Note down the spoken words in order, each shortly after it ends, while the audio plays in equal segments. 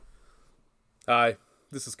Hi,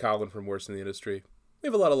 this is Colin from Worse in the Industry. We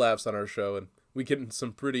have a lot of laughs on our show, and we get into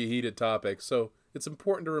some pretty heated topics, so it's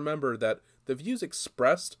important to remember that the views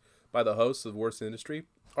expressed by the hosts of Worse in the Industry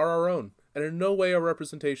are our own, and in no way are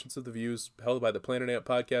representations of the views held by the Planet Ant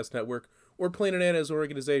Podcast Network or Planet Ant as an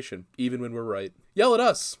organization, even when we're right. Yell at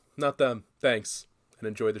us, not them. Thanks, and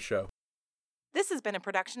enjoy the show. This has been a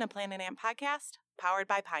production of Planet Ant Podcast, powered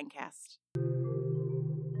by Pinecast.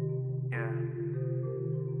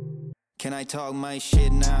 Can I talk my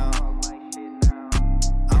shit now?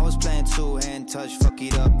 I was playing two-hand touch, fuck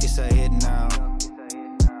it up, it's a hit now.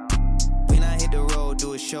 When I hit the road,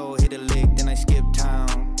 do a show, hit a lick, then I skip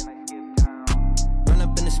town. Run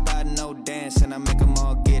up in the spot, no dance, and I make them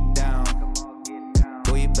all get down.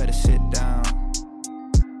 Boy, you better sit down.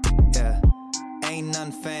 Yeah, ain't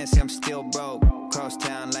nothing fancy, I'm still broke. Cross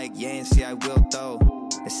town like Yancey, I will though.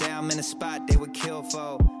 They say I'm in a spot they would kill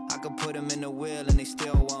for. I could put them in the wheel and they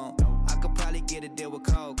still won't. I could probably get a deal with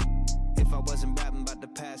Coke if I wasn't rapping about the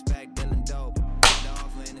past back dealing dope.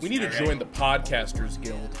 We need to join the Podcasters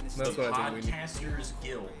Guild. That's the what I think we need. Podcasters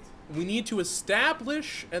Guild. We need to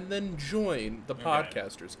establish and then join the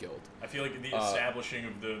Podcasters Guild. I feel like the establishing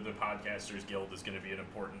of the Podcasters Guild is going to be an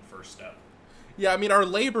important first step. Yeah, I mean, our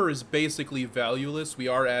labor is basically valueless. We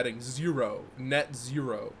are adding net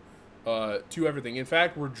zero, to everything. In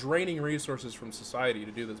fact, we're draining resources from society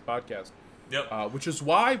to do this podcast. Yep. Which is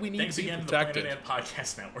why we need Thanks to be again protected. to the Planet Ant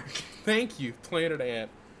Podcast Network. Thank you, Planet Ant,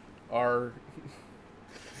 our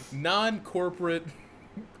non-corporate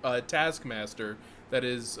taskmaster that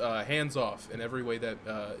is hands-off in every way that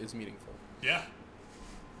is meaningful. Yeah.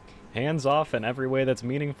 Hands off in every way that's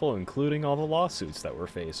meaningful, including all the lawsuits that we're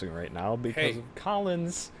facing right now because of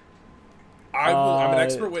Collins. I'm an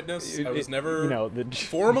expert witness. I was never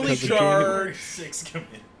formally charged. 6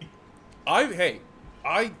 committee.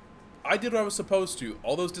 I did what I was supposed to.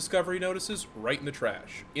 All those discovery notices, right in the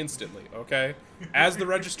trash, instantly, okay? As the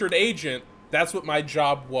registered agent, that's what my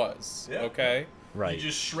job was, okay? Right. You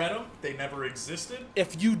just shred them. They never existed.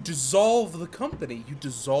 If you dissolve the company, you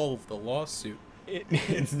dissolve the lawsuit.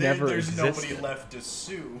 It's never There's existed. nobody left to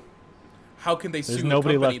sue. How can they sue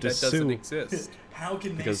nobody a company left to that doesn't sue. exist? How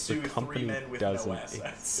can they Because sue the 3 company men with doesn't no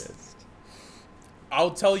assets? exist.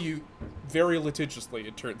 I'll tell you very litigiously,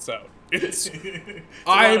 it turns out. It's a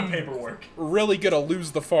lot of I'm paperwork. really gonna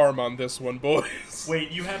lose the farm on this one, boys.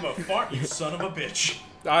 Wait, you have a farm? You son of a bitch.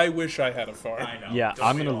 I wish I had a farm. I know. Yeah, Don't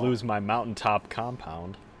I'm we gonna all? lose my mountaintop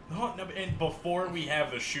compound. Oh, no, and before we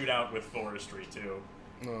have the shootout with forestry too.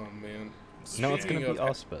 Oh, man. No, it's Speaking gonna be of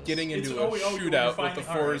auspice. Getting into It's- a you're shootout with finally- the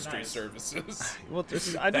all right, forestry nice. services. Well,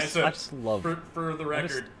 I just love. For the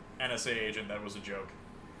record, NSA agent, that was a joke.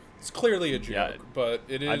 It's clearly a joke, Yeah, but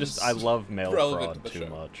it is. I love mail relevant fraud to the too show.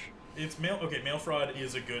 much. It's mail. Okay, mail fraud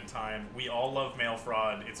is a good time. We all love mail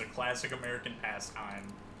fraud. It's a classic American pastime.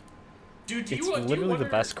 Dude, It's literally the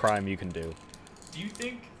best crime you can do. Do you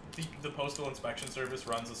think the Postal Inspection Service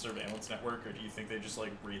runs a surveillance network, or do you think they just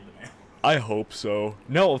like read the mail? I hope so.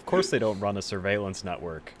 No, of course they don't run a surveillance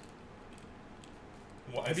network.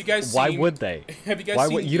 Why? Have you guys Why seen, would they? Have you guys Why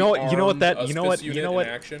seen would- the you know what- you know what that- armed you know what- Auspice you know unit what-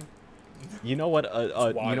 in action? You know what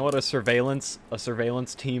wild. a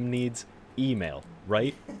surveillance team needs? Email,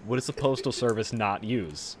 right? What does the postal service not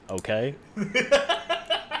use? Okay.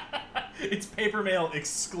 It's paper mail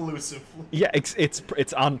exclusively. Yeah,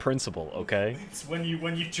 it's on principle. Okay. It's when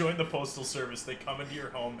you join the postal service, they come into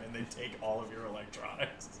your home and they take all of your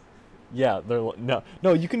electronics. Yeah,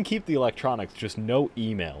 no. You can keep the electronics, just no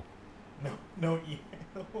email. No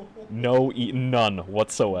email. None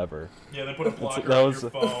whatsoever. Yeah, they put a blocker that on was-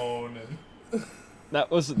 your phone and. That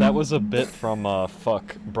was a bit from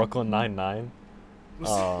Brooklyn Nine-Nine.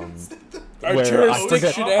 Our Where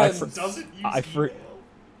jurisdiction ends. Doesn't use I email.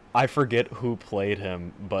 I forget who played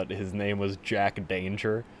him, but his name was Jack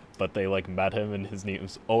Danger. But they met him, and his name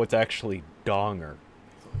was it's actually Donger.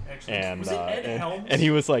 Actually, And was it Ed Helms? and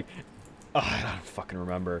he was like, I don't fucking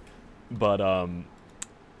remember, but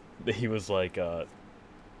he was like,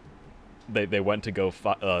 they went to go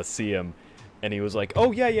see him, and he was like,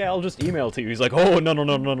 oh yeah, I'll just email it to you. He's like, oh no,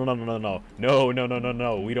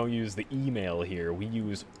 we don't use the email here. We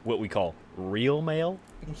use what we call real mail.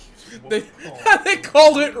 They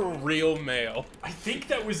called it real mail. I think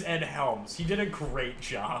that was Ed Helms. He did a great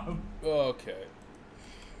job. Okay.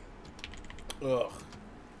 Ugh.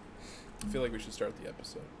 I feel like we should start the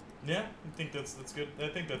episode. Yeah, I think that's good. I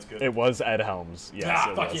think that's good. It was Ed Helms. Yes,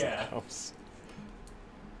 it fuck was yeah. Ed Helms.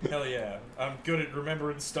 Hell yeah. I'm good at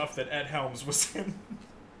remembering stuff that Ed Helms was in. Do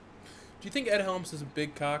you think Ed Helms is a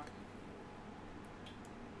big cock?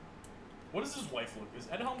 What does his wife look? Is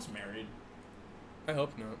Ed Helms married? I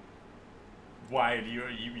hope not. Why do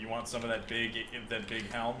you want some of that big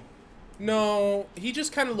helm? No, he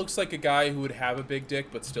just kind of looks like a guy who would have a big dick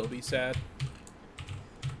but still be sad.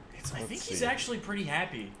 I think he's actually pretty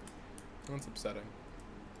happy. That's upsetting.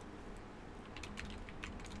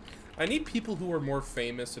 I need people who are more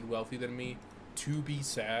famous and wealthy than me to be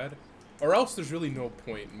sad, or else there's really no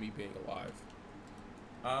point in me being alive.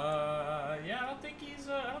 Yeah, I don't think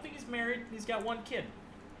he's married. He's got one kid.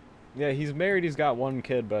 Yeah, he's married. He's got one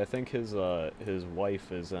kid, but I think his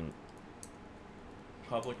wife isn't.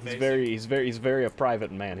 Public. He's very a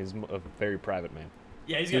private man. He's a very private man.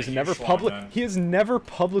 Yeah, He has never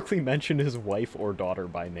publicly mentioned his wife or daughter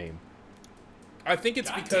by name. I think it's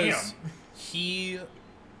God because damn. he.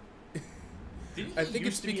 Didn't I he think used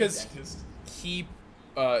it's to be a because dentist? he.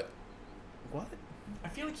 What? I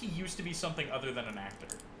feel like he used to be something other than an actor.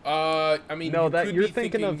 I mean, No, you that could you're be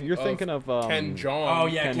thinking of. You're thinking of Ken Jeong. Oh,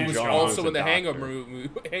 yeah, Ken who's Jeong, also who's in the a Hangover,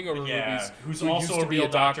 doctor. Hangover Yeah, movies. who's who also used a to be real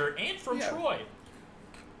doctor and from Yeah. Troy.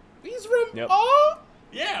 He's from. Yep. Oh.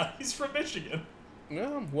 Yeah, he's from Michigan.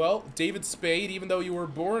 Yeah, well, David Spade, even though you were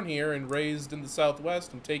born here and raised in the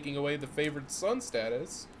Southwest, I'm taking away the favorite son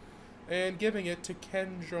status and giving it to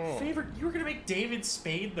Ken Jeong. You were gonna make David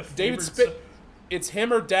Spade the favorite. David Spade. It's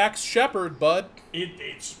him or Dax Shepard, bud.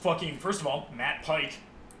 It's fucking. First of all, Matt Pike.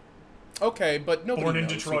 Okay, but nobody Born in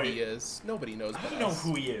knows Detroit. who he is. Nobody knows. I know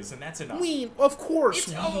who he is, and that's enough. Of course,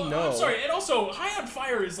 we I'm know. sorry, and also, High on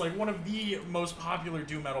Fire is like one of the most popular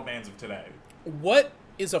doom metal bands of today. What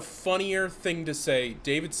is a funnier thing to say?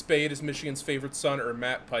 David Spade is Michigan's favorite son, or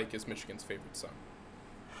Matt Pike is Michigan's favorite son?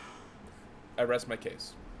 I rest my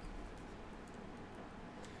case.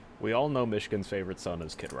 We all know Michigan's favorite son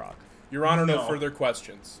is Kid Rock. Your Honor, no No. further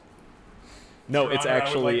questions. No, Your it's Honor, I would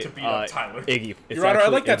actually like to beat up Tyler. Iggy. It's Your Honor, I'd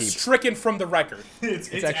actually like that Iggy. stricken from the record.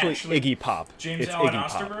 It's actually Iggy Pop. James it's Allen Iggy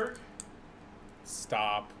Pop. Osterberg.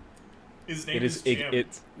 Stop. His name It is Jim.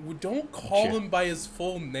 It's Don't call Jim. him by his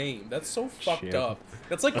full name. That's so fucked Jim. up.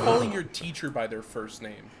 That's like calling your teacher by their first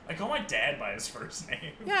name. I call my dad by his first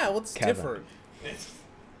name. Yeah, well, it's Kevin. different. It's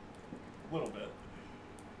a little bit.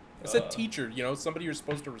 I said teacher, somebody you're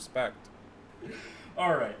supposed to respect.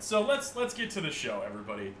 All right, so let's get to the show,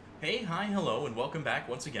 everybody. Hey, hi, hello, and welcome back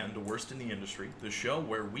once again to Worst in the Industry, the show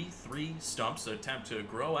where we three stumps attempt to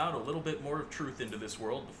grow out a little bit more of truth into this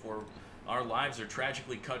world before our lives are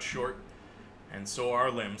tragically cut short, and so are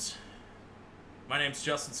our limbs. My name's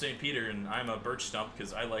Justin St. Peter, and I'm a birch stump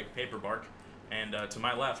because I like paper bark. And to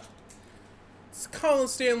my left, It's Colin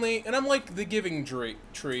Stanley, and I'm like the giving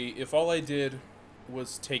tree if all I did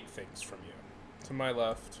was take things from you. To my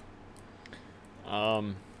left.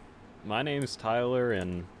 my name's Tyler,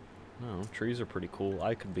 and trees are pretty cool.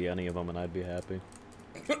 I could be any of them, and I'd be happy.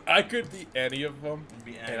 I could be any of them,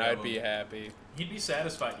 Be any and of I'd be them. happy. He'd be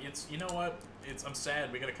satisfied. You know what? I'm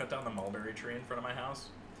sad. We gotta cut down the mulberry tree in front of my house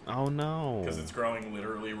Oh no. because it's growing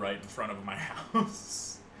literally right in front of my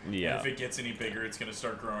house. Yeah. And if it gets any bigger, it's gonna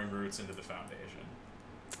start growing roots into the foundation.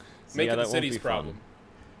 Make yeah, it the that won't city's be fun. problem.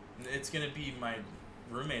 It's gonna be my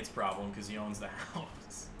roommate's problem because he owns the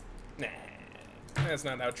house. Nah, that's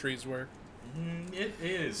not how trees work. It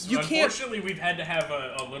is. You can't- Unfortunately, we've had to have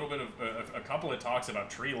a little bit of a couple of talks about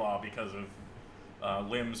tree law because of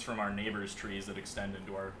limbs from our neighbors' trees that extend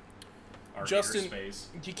into our Justin, space.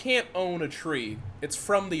 you can't own a tree. It's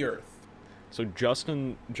from the earth. So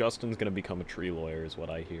Justin's gonna become a tree lawyer, is what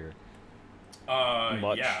I hear.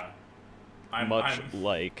 Much- Yeah.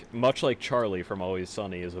 Much like Charlie from Always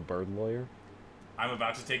Sunny is a bird lawyer. I'm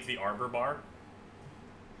about to take the arbor bar.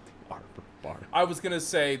 Arbor bar. I was gonna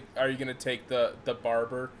say, are you gonna take the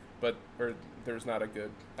barber? But there's not a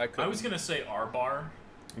good. I was gonna say arbar.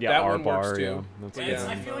 Yeah, That our one works bar. too. Yeah, that's But good. yeah.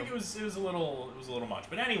 I feel like it was a little much.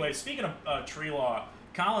 But anyway, speaking of tree law,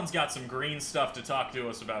 Colin's got some green stuff to talk to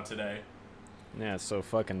us about today. Yeah, so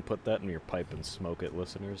fucking put that in your pipe and smoke it,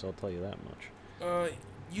 listeners. I'll tell you that much.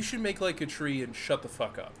 You should make like a tree and shut the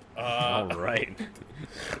fuck up. All right.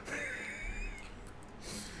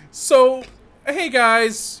 So, hey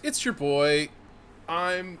guys, it's your boy.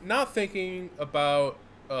 I'm not thinking about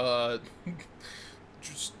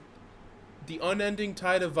just the unending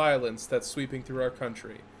tide of violence that's sweeping through our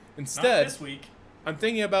country. Not Instead, this week. I'm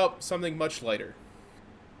thinking about something much lighter.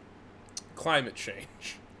 Climate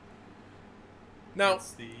change. Now,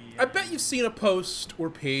 It's the, I bet you've seen a post or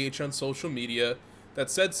page on social media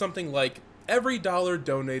that said something like, every dollar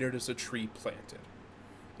donated is a tree planted.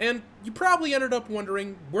 And you probably ended up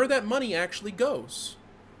wondering where that money actually goes.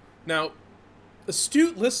 Now,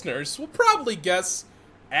 astute listeners will probably guess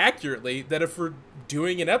accurately that if we're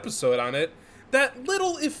doing an episode on it, that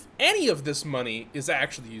little, if any, of this money is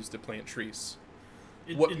actually used to plant trees.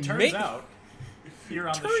 It what turns ma- out here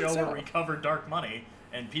on the Turns show where out. we cover dark money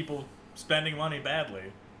and people spending money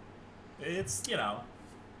badly. It's,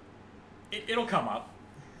 it'll come up.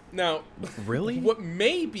 Now, Really? what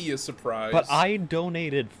may be a surprise... But I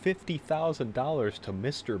donated $50,000 to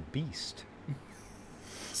Mr. Beast.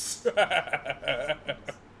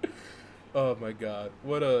 Oh my god.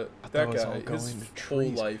 What a... That was guy, all going his to whole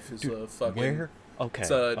trees. life is Dude, a fucking... Where? Okay.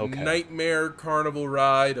 It's a okay. nightmare carnival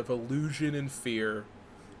ride of illusion and fear.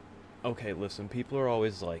 Okay, listen, people are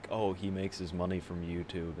always like, oh, he makes his money from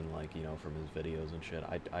YouTube and, like, from his videos and shit.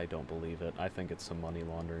 I don't believe it. I think it's some money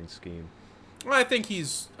laundering scheme. Well, I think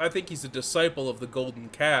he's a disciple of the golden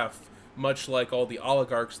calf, much like all the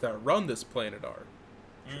oligarchs that run this planet are.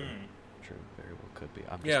 True, very well could be.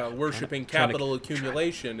 I'm just Yeah, worshipping trying to- capital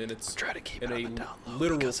accumulation in its try to keep in it on a the down low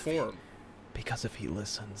literal because if he- form. Because if he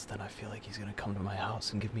listens, then I feel like he's gonna come to my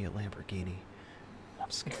house and give me a Lamborghini. I'm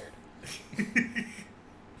scared.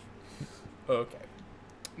 Okay.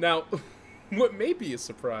 Now, what may be a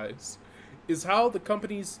surprise is how the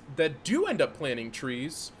companies that do end up planting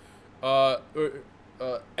trees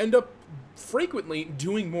end up frequently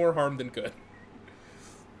doing more harm than good.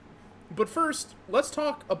 But first, let's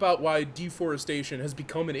talk about why deforestation has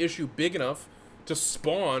become an issue big enough to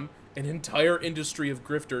spawn an entire industry of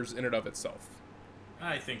grifters in and of itself.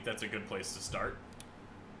 I think that's a good place to start.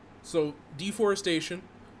 So, deforestation,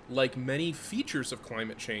 like many features of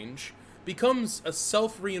climate change, becomes a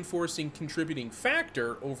self-reinforcing contributing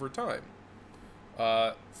factor over time.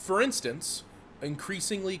 For instance,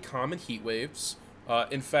 increasingly common heat waves.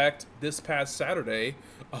 In fact, this past Saturday,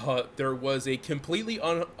 there was a completely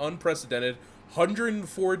unprecedented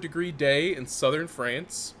 104-degree day in southern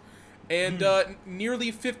France, and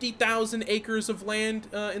nearly 50,000 acres of land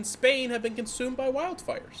in Spain have been consumed by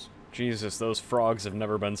wildfires. Jesus, those frogs have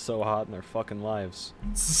never been so hot in their fucking lives.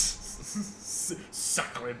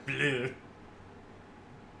 Sacre bleu.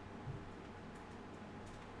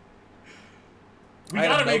 We I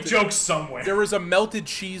had a gotta make melted- jokes somewhere. There was a melted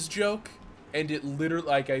cheese joke, and it literally,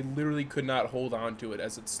 I literally could not hold on to it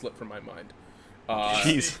as it slipped from my mind.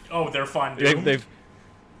 Jeez. Oh, they're fondue.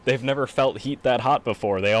 They've never felt heat that hot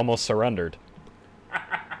before. They almost surrendered.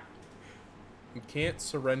 You can't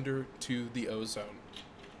surrender to the ozone.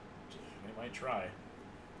 They might try.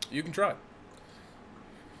 You can try.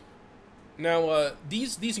 Now,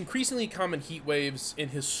 these increasingly common heat waves in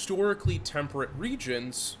historically temperate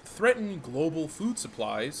regions threaten global food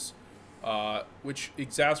supplies, which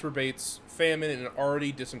exacerbates famine in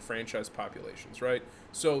already disenfranchised populations, right?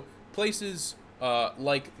 So places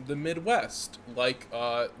like the Midwest, like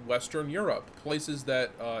Western Europe, places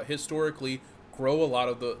that historically grow a lot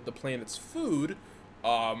of the planet's food,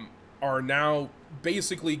 are now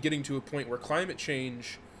basically getting to a point where climate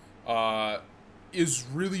change is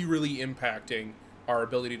really, really impacting our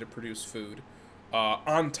ability to produce food.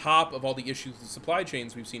 On top of all the issues with supply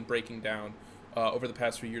chains we've seen breaking down over the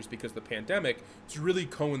past few years because of the pandemic, it's really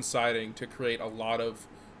coinciding to create a lot of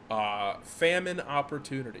famine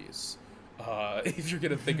opportunities. If you're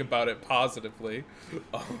going to think about it positively.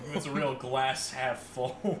 It's a real glass half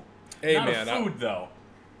full. Hey, Not man, of food, though.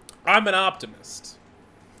 I'm an optimist.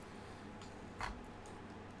 You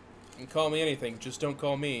can call me anything, just don't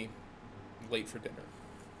call me late for dinner.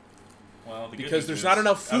 Well, the good Because news there's is, not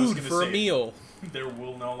enough I was food gonna for a say, meal. There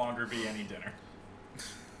will no longer be any dinner.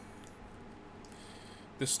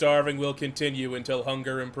 The starving will continue until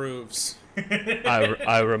hunger improves.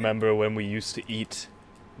 I remember when we used to eat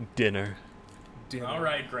dinner. Dinner. All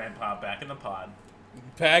right, Grandpa, back in the pod.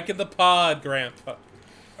 Back in the pod, Grandpa.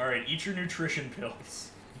 All right, eat your nutrition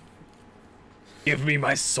pills. Give me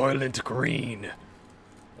my Soylent Green.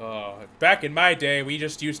 Back in my day, we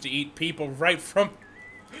just used to eat people right from...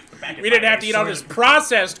 Back in We didn't my have day, to eat all this Soylent-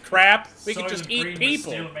 processed crap. We could Soylent just Green eat was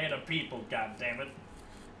people. still made of people, goddammit.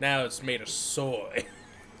 Now it's made of soy.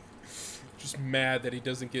 Just mad that he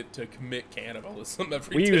doesn't get to commit cannibalism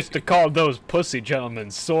every We day. used to call those pussy gentlemen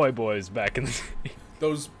soy boys back in the day.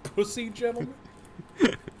 Those pussy gentlemen?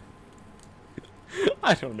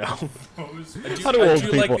 I don't know. Those- How do I old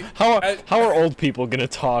do like people? the- How are old people gonna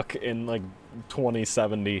talk in like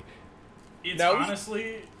 2070? It's Now,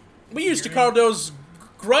 honestly... We used to call those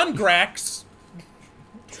grungracks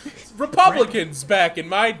Republicans back in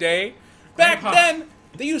my day. Back Grandpa. then,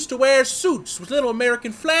 they used to wear suits with little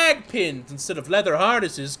American flag pins instead of leather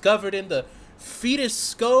harnesses covered in the fetus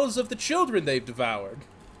skulls of the children they've devoured.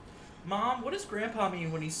 Mom, what does Grandpa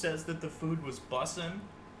mean when he says that the food was bussin'?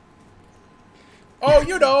 Oh,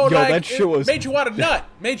 you know, Yo, like that shit it was- made you want to nut,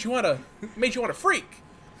 made you want to freak.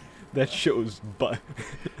 That shit was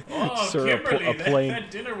Oh, Sir, Kimberly, a plane.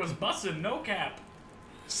 that dinner was bussin', no cap.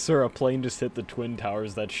 Sir, a plane just hit the Twin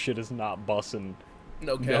Towers. That shit is not bussin'.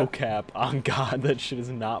 No cap. No cap. On God, that shit is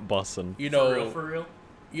not bussin'. You know, For real?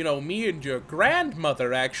 You know, me and your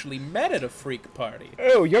grandmother actually met at a freak party.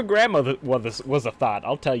 Oh, your grandmother was a thought.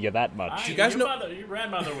 I'll tell you that much. You guys know- Your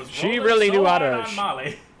grandmother was She rolling really so knew how hard to- on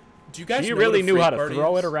Molly. Do you guys She know really what a knew freak how to party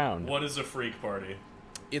throw is? it around. What is a freak party?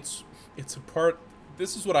 It's a part.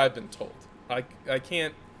 This is what I've been told. I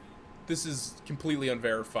can't. This is completely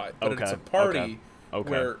unverified, but it's Okay, a party okay.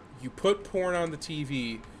 where you put porn on the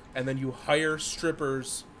TV and then you hire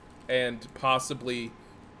strippers and possibly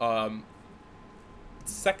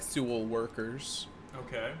sexual workers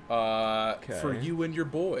Okay. for you and your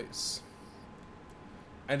boys.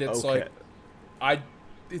 And it's Okay.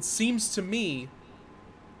 it seems to me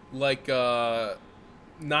like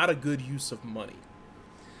not a good use of money.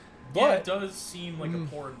 Yeah, it But does seem like a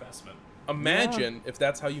poor investment. imagine if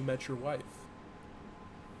that's how you met your wife.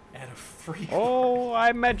 At a freak Oh,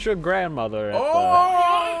 I met your grandmother at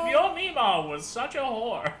Oh, Your Mima was such a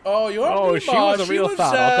whore. oh, your Oh, she Mima, was a real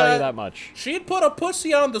thought, I'll tell you that much. She'd put a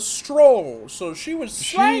pussy on the stroll, so she was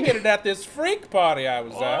slanging it at this freak party I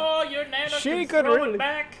was at. Oh, your Nana She can could throw really- it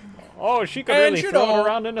back. Oh, she could And really you throw know, it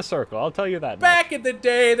around in a circle, I'll tell you that much. Back in the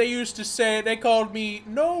day, they used to say, they called me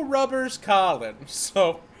No Rubbers Colin.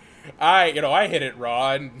 So I hit it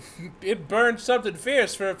raw, and it burned something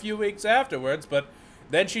fierce for a few weeks afterwards, but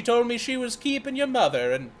then she told me she was keeping your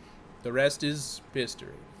mother, and the rest is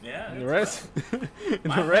history. Yeah. The rest,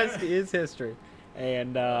 the rest is history.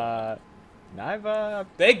 And I've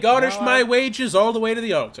They garnished No, my I- wages all the way to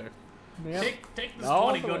the altar. yeah. Take this All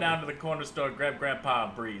 20, the go way. down to the corner store, grab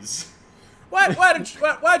Grandpa a breeze. Why'd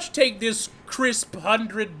you take this crisp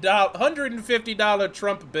 $150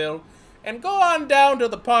 Trump bill and go on down to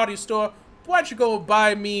the party store? Why'd you go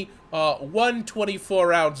buy me one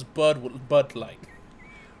 24-ounce Bud Light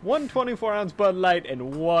 1 24-ounce Bud Light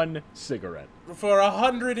and 1 cigarette. for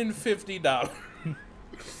 $150?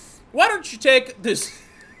 Why don't you take this?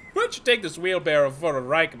 Why don't you take this wheelbarrow full of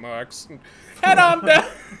Reichmarks and head on down?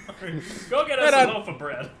 Go get us Head a on- loaf of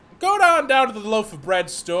bread. Go down to the loaf of bread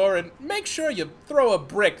store and make sure you throw a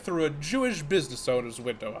brick through a Jewish business owner's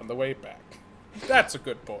window on the way back. That's a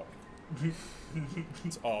good boy.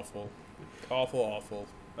 It's awful. Awful.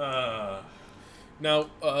 Now,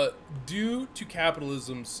 due to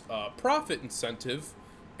capitalism's profit incentive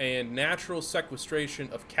and natural sequestration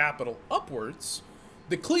of capital upwards,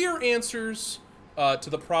 the clear answers to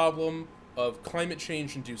the problem of climate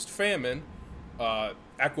change-induced famine,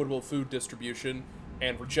 equitable food distribution,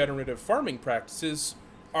 and regenerative farming practices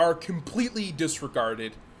are completely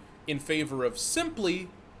disregarded in favor of simply,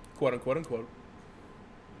 quote-unquote,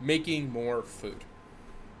 making more food.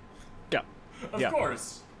 Yeah. Of yeah.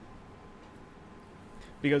 course.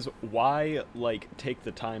 Because why, take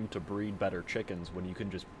the time to breed better chickens when you can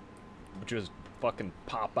just fucking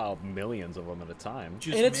pop out millions of them at a time?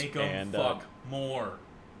 Just And it's- make them and, fuck more.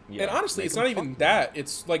 Yeah, And honestly, make it's them not even fuck that.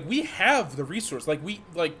 It's like we have the resource.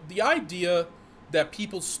 The idea that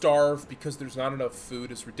people starve because there's not enough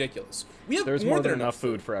food is ridiculous. We have There's more than enough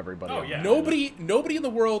food for everybody. Oh, yeah. Nobody in the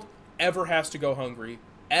world ever has to go hungry.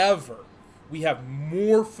 Ever. We have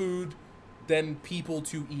more food than people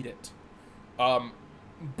to eat it.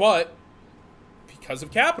 But because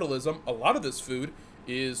of capitalism, a lot of this food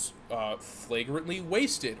is flagrantly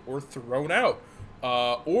wasted or thrown out.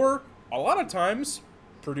 Or a lot of times,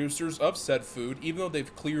 producers of said food, even though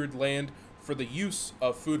they've cleared land for the use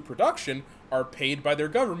of food production, are paid by their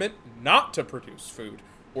government not to produce food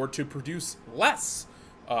or to produce less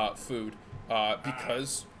food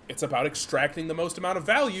because it's about extracting the most amount of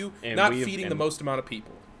value, And not we've- feeding the and- most amount of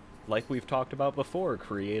people. Like we've talked about before,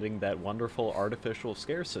 creating that wonderful artificial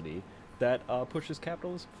scarcity that pushes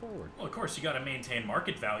capitalism forward. Well, of course, you got to maintain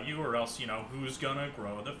market value, or else, who's gonna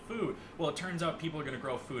grow the food? Well, it turns out people are gonna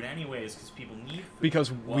grow food anyways because people need food.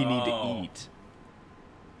 Because we need to Whoa. eat.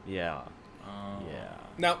 Yeah. Oh. Yeah.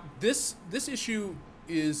 Now, this issue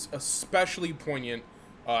is especially poignant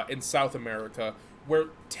in South America, where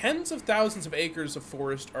tens of thousands of acres of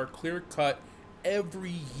forest are clear-cut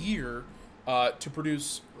every year to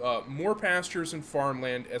produce more pastures and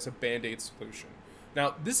farmland as a Band-Aid solution.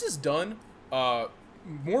 Now, this is done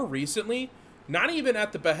more recently, not even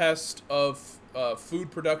at the behest of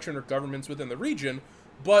food production or governments within the region,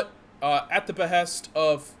 but at the behest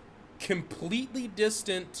of completely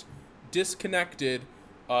disconnected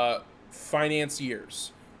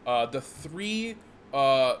financiers. The three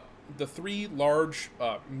large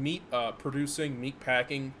meat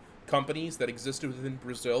packing companies that existed within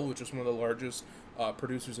Brazil, which is one of the largest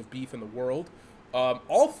producers of beef in the world.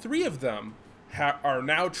 All three of them are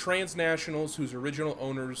now transnationals whose original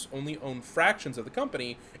owners only own fractions of the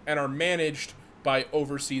company and are managed by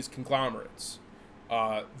overseas conglomerates.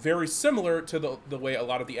 Very similar to the way a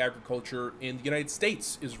lot of the agriculture in the United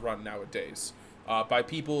States is run nowadays, by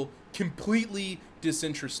people completely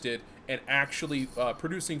disinterested and actually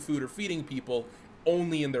producing food or feeding people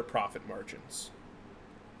only in their profit margins.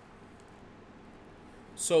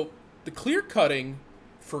 So the clear cutting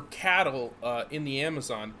for cattle in the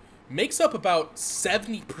Amazon makes up about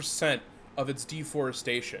 70% of its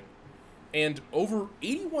deforestation. And over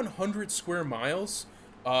 8,100 square miles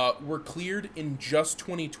were cleared in just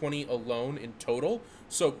 2020 alone in total.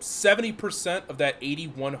 So 70% of that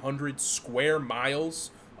 8,100 square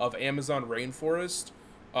miles of Amazon rainforest,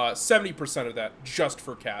 70% of that just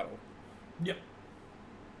for cattle. Yep.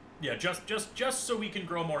 Yeah, just so we can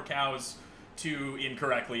grow more cows to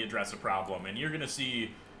incorrectly address a problem. And you're going to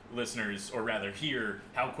see, listeners, or rather hear,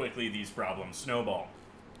 how quickly these problems snowball.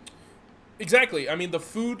 Exactly. I mean, the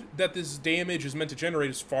food that this damage is meant to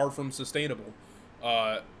generate is far from sustainable.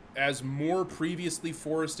 As more previously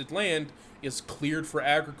forested land is cleared for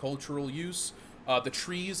agricultural use, the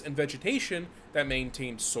trees and vegetation that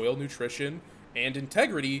maintain soil nutrition and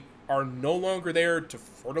integrity are no longer there to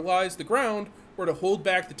fertilize the ground or to hold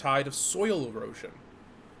back the tide of soil erosion.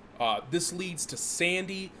 This leads to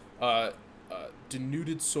sandy,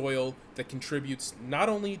 denuded soil that contributes not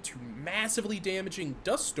only to massively damaging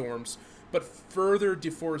dust storms, but further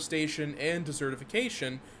deforestation and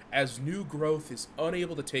desertification as new growth is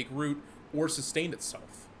unable to take root or sustain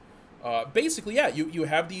itself. Basically, yeah, you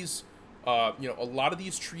have these, a lot of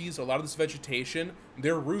these trees, a lot of this vegetation,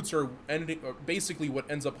 their roots are basically what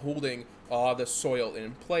ends up holding the soil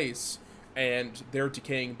in place, and their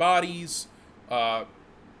decaying bodies and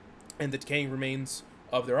the decaying remains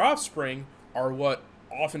of their offspring are what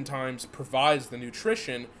oftentimes provides the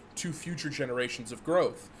nutrition to future generations of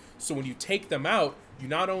growth. So when you take them out, you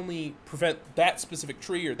not only prevent that specific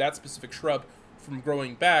tree or that specific shrub from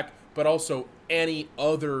growing back, but also any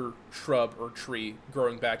other shrub or tree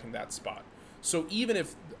growing back in that spot. So even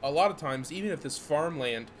if, a lot of times, even if this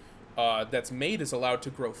farmland that's made is allowed to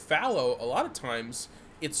grow fallow, a lot of times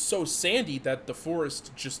it's so sandy that the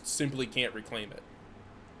forest just simply can't reclaim it.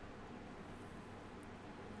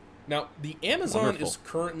 Now, the Amazon is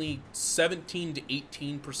currently 17 to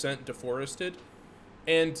 18% deforested,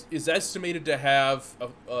 and is estimated to have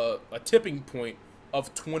a tipping point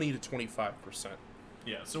of 20 to 25%.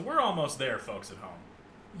 Yeah, so we're almost there, folks at home.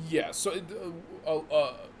 Yeah, so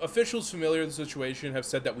officials familiar with the situation have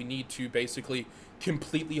said that we need to basically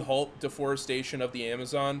completely halt deforestation of the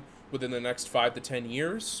Amazon within the next 5 to 10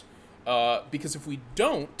 years, because if we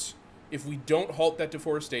don't halt that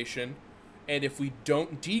deforestation, and if we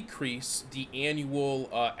don't decrease the annual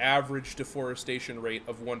average deforestation rate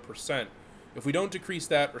of 1%, if we don't decrease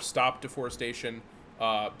that or stop deforestation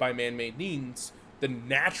by man-made means, the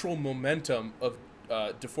natural momentum of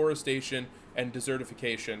deforestation and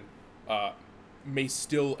desertification may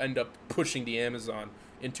still end up pushing the Amazon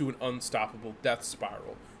into an unstoppable death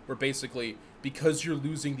spiral, where basically, because you're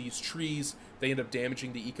losing these trees, they end up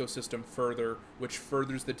damaging the ecosystem further, which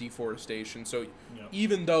furthers the deforestation. So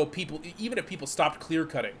even if people stopped clear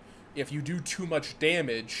cutting, if you do too much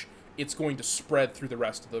damage, it's going to spread through the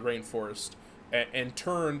rest of the rainforest and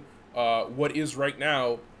turn what is right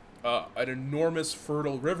now an enormous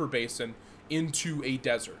fertile river basin into a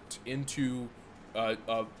desert, into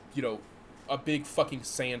a big fucking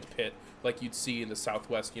sand pit like you'd see in the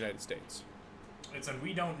Southwest United States. And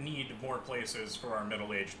we don't need more places for our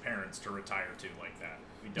middle-aged parents to retire to like that.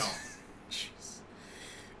 We don't. Jeez.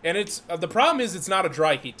 And it's the problem is it's not a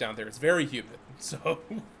dry heat down there. It's very humid. So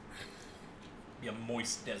be a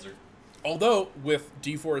moist desert. Although with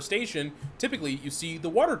deforestation, typically you see the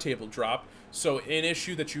water table drop. So an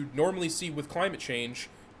issue that you normally see with climate change,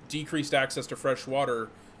 decreased access to fresh water,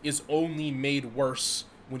 is only made worse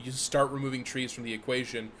when you start removing trees from the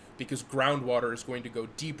equation, because groundwater is going to go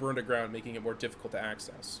deeper underground, making it more difficult to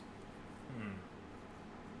access.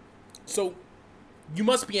 So you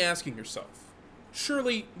must be asking yourself,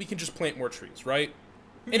 surely we can just plant more trees, right?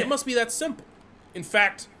 And it must be that simple. In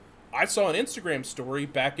fact, I saw an Instagram story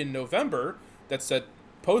back in November that said,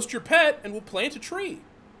 post your pet and we'll plant a tree.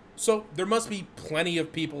 So there must be plenty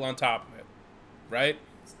of people on top of it, right?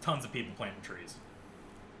 There's tons of people planting trees.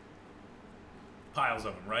 Piles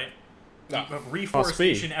of them, right?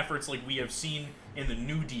 Reforestation efforts like we have seen in the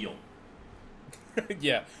New Deal.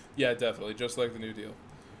 yeah, definitely. Just like the New Deal.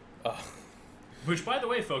 Which, by the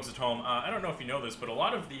way, folks at home, I don't know if you know this, but a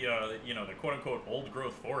lot of the the quote-unquote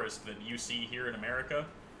old-growth forest that you see here in America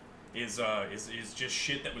is just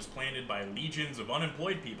shit that was planted by legions of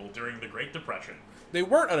unemployed people during the Great Depression. They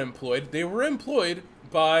weren't unemployed. They were employed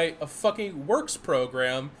by a fucking works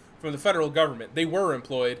program from the federal government. They were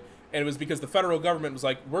employed, And it was because the federal government was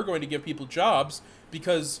like, we're going to give people jobs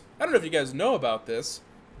because, I don't know if you guys know about this,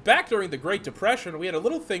 back during the Great Depression, we had a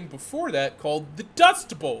little thing before that called the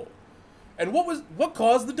Dust Bowl. And what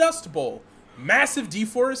caused the Dust Bowl? Massive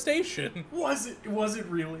deforestation. Was it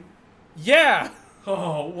really? Yeah.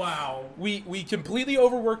 Oh, wow. We completely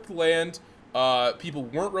overworked the land. People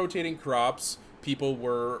weren't rotating crops. People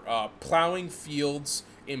were plowing fields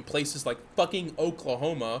in places like fucking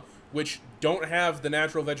Oklahoma, which don't have the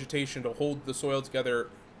natural vegetation to hold the soil together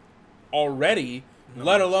already,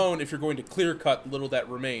 let alone if you're going to clear cut little that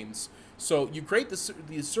remains. So you create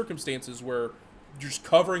these circumstances where you're just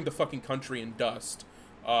covering the fucking country in dust,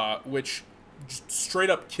 which just straight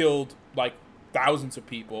up killed like thousands of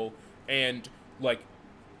people and like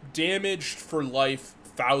damaged for life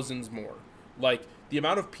thousands more. Like the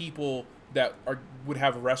amount of people that would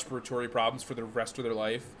have respiratory problems for the rest of their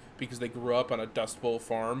life because they grew up on a Dust Bowl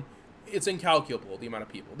farm, it's incalculable, the amount of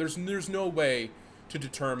people. There's no way to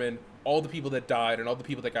determine all the people that died and all the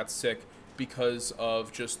people that got sick because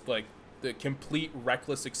of just like the complete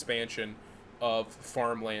reckless expansion of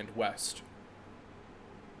farmland west.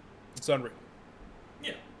 It's unreal.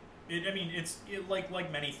 Yeah. It's like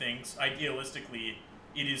many things, idealistically,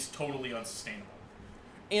 it is totally unsustainable.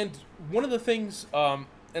 And one of the things,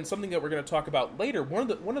 and something that we're going to talk about later, one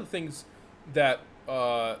of the things that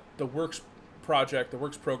the Works project, the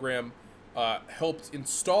Works program, helped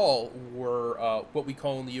install were what we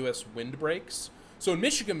call in the U.S. windbreaks. So in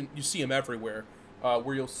Michigan, you see them everywhere,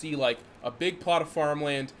 where you'll see like a big plot of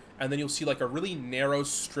farmland, and then you'll see like a really narrow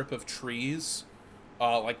strip of trees,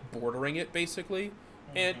 like bordering it, basically.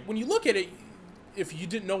 Mm-hmm. And when you look at it, if you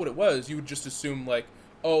didn't know what it was, you would just assume like,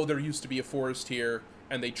 oh, there used to be a forest here,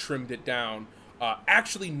 and they trimmed it down.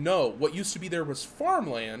 Actually, no. What used to be there was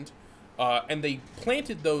farmland, and they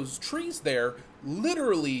planted those trees there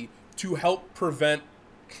literally to help prevent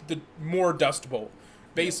the more Dust Bowl,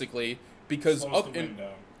 basically, because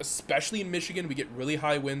especially in Michigan, we get really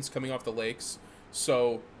high winds coming off the lakes,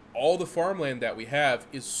 so all the farmland that we have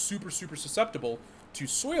is super, super susceptible to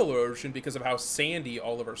soil erosion because of how sandy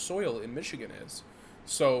all of our soil in Michigan is.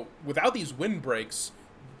 So without these windbreaks,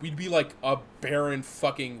 we'd be like a barren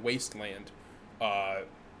fucking wasteland.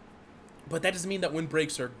 But that doesn't mean that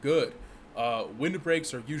windbreaks are good.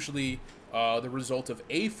 Windbreaks are usually the result of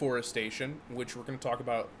afforestation, which we're going to talk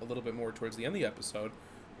about a little bit more towards the end of the episode.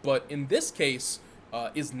 But in this case,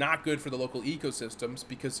 is not good for the local ecosystems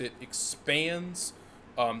because it expands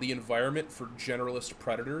the environment for generalist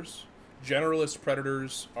predators. Generalist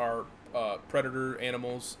predators are predator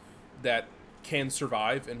animals that can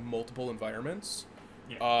survive in multiple environments,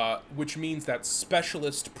 which means that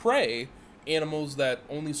specialist prey, animals that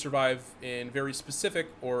only survive in very specific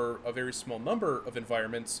or a very small number of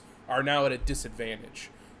environments, are now at a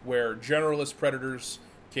disadvantage, where generalist predators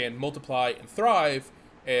can multiply and thrive,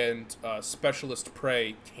 and specialist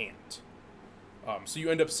prey can't. So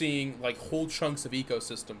you end up seeing like whole chunks of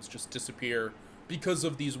ecosystems just disappear because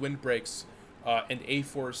of these windbreaks and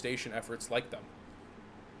afforestation efforts like them.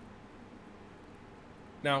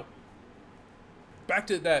 Now, back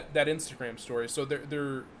to that Instagram story. So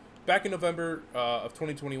they're back in November of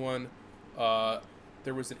 2021,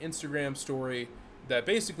 there was an Instagram story that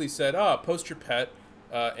basically said, post your pet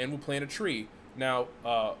and we'll plant a tree. Now,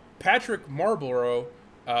 Patrick Marlborough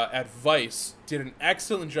at Vice did an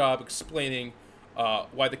excellent job explaining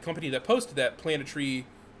why the company that posted that, Plant a Tree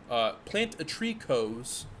Co. I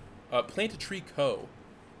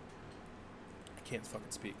can't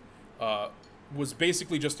fucking speak. Was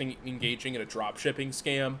basically just engaging in a drop shipping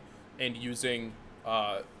scam and using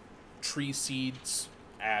tree seeds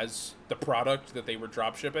as the product that they were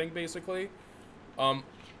drop shipping, basically.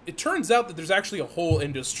 It turns out that there's actually a whole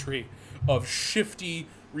industry of shifty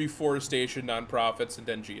reforestation nonprofits and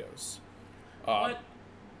NGOs. What?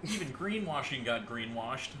 Even greenwashing got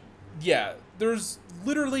greenwashed. Yeah, there's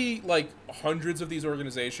literally like hundreds of these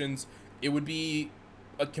organizations. It would be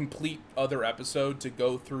a complete other episode to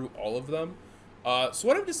go through all of them. So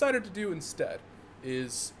what I've decided to do instead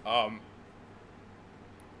is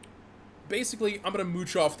basically I'm going to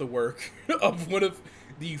mooch off the work of one of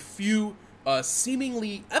the few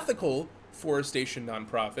seemingly ethical forestation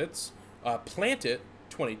nonprofits, Plant It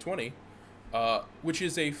 2020, which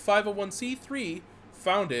is a 501c3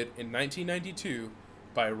 founded in 1992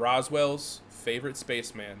 by Roswell's favorite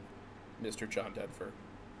spaceman, Mr. John Denver.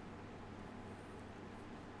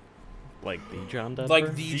 Like the John Denver?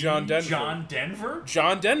 Like the John Denver. John Denver?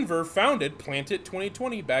 John Denver founded Plant It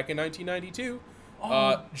 2020 back in 1992.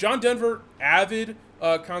 Oh. John Denver, avid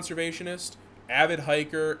conservationist, avid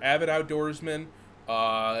hiker, avid outdoorsman,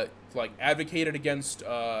 like advocated against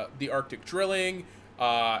the Arctic drilling,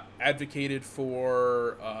 advocated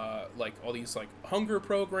for like all these like hunger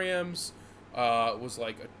programs, was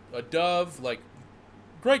like a dove, like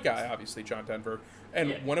great guy, obviously, John Denver.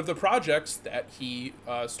 And one of the projects that he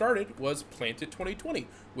started was Plant It 2020,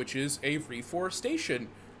 which is a reforestation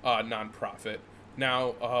nonprofit.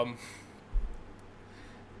 Now,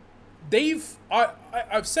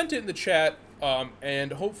 I've sent it in the chat,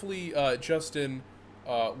 and hopefully Justin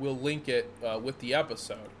will link it with the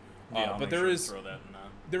episode. But there is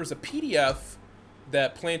a PDF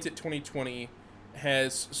that Plant It 2020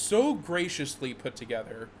 has so graciously put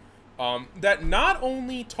together that not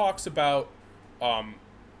only talks about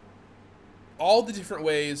all the different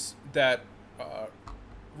ways that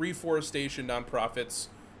reforestation nonprofits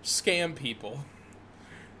scam people,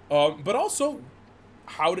 but also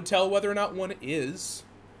how to tell whether or not one is,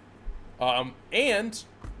 and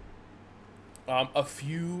a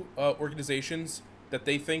few organizations that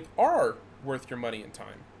they think are worth your money and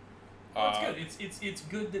time. Well, it's good. It's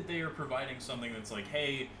good that they are providing something that's like,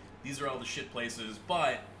 hey, these are all the shit places,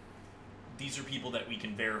 but these are people that we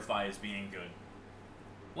can verify as being good.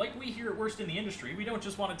 Like we here at Worst in the Industry, we don't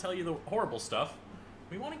just want to tell you the horrible stuff.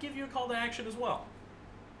 We want to give you a call to action as well.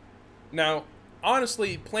 Now,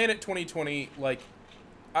 honestly, Plant It 2020, like,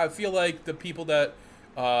 I feel like the people that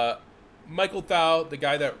Michael Thau, the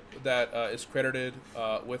guy that is credited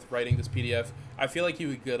with writing this PDF, I feel like he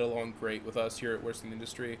would get along great with us here at Worst in the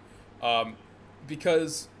Industry,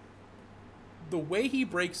 because the way he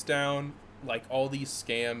breaks down like all these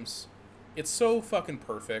scams, it's so fucking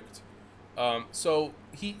perfect. So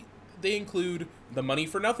they include the money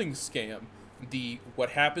for nothing scam, the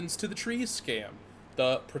what happens to the trees scam,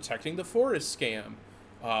 the protecting the forest scam,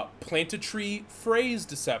 plant a tree phrase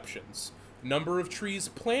deceptions, number of trees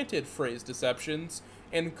planted phrase deceptions,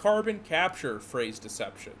 and carbon capture phrase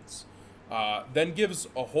deceptions. Then gives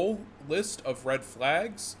a whole list of red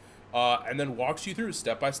flags, and then walks you through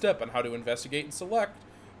step by step on how to investigate and select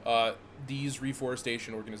these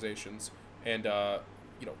reforestation organizations and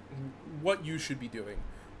what you should be doing.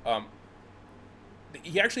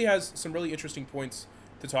 He actually has some really interesting points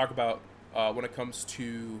to talk about when it comes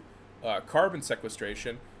to carbon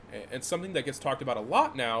sequestration, and something that gets talked about a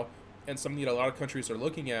lot now, and something that a lot of countries are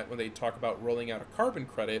looking at when they talk about rolling out a carbon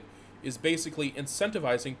credit, is basically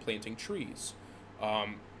incentivizing planting trees. We're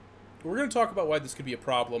going to talk about why this could be a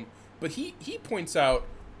problem, but he points out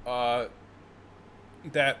that,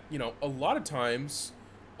 a lot of times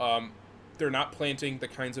they're not planting the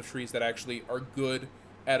kinds of trees that actually are good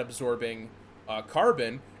at absorbing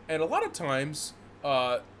carbon, and a lot of times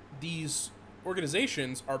these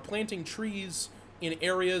organizations are planting trees in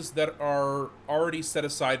areas that are already set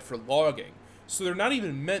aside for logging. So they're not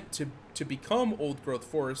even meant to become old growth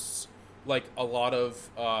forests like a lot of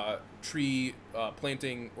tree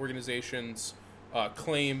planting organizations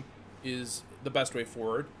claim is the best way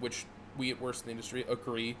forward, which we at Worst in the Industry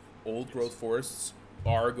agree. Old growth forests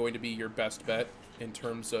are going to be your best bet in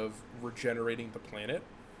terms of regenerating the planet.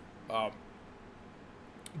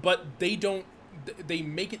 But they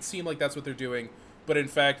make it seem like that's what they're doing. But in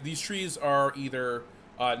fact, these trees are either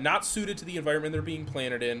not suited to the environment they're being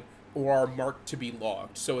planted in, or are marked to be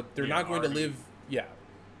logged. So they're not going to live... Yeah.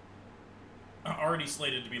 Already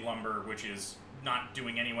slated to be lumber, which is not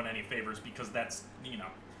doing anyone any favors, because that's,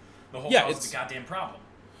 the whole cause of the goddamn problem.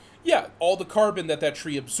 Yeah, all the carbon that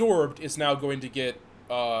tree absorbed is now going to get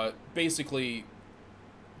basically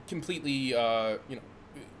completely,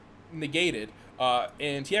 negated.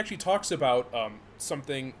 And he actually talks about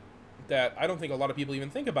something that I don't think a lot of people even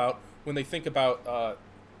think about when they think about,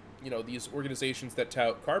 these organizations that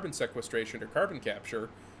tout carbon sequestration or carbon capture,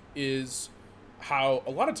 is how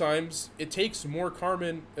a lot of times it takes more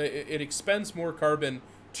carbon, it expends more carbon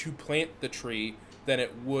to plant the tree than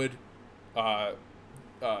it would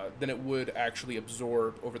actually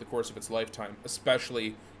absorb over the course of its lifetime,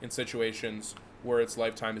 especially in situations where its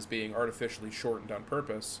lifetime is being artificially shortened on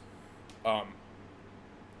purpose.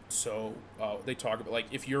 So they talk about, like,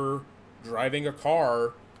 if you're driving a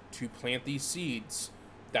car to plant these seeds,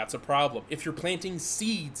 that's a problem. If you're planting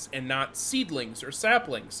seeds and not seedlings or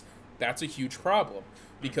saplings, that's a huge problem,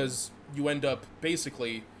 because you end up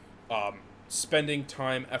basically spending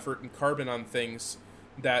time, effort, and carbon on things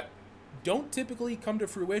that don't typically come to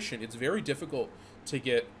fruition. It's very difficult to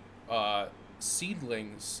get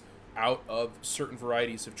seedlings out of certain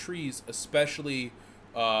varieties of trees, especially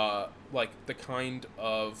like the kind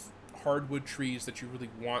of hardwood trees that you really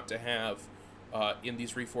want to have in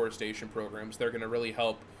these reforestation programs. They're going to really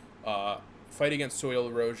help fight against soil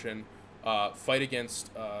erosion, fight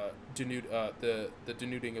against the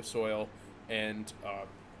denuding of soil, and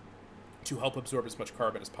to help absorb as much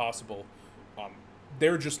carbon as possible.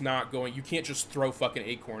 they're just not going. You can't just throw fucking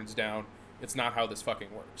acorns down. It's not how this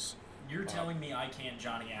fucking works. You're telling me I can't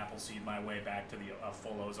Johnny Appleseed my way back to the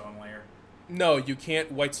full ozone layer? No, you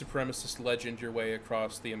can't white supremacist legend your way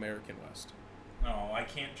across the American West. No, I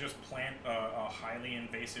can't just plant a highly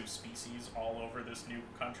invasive species all over this new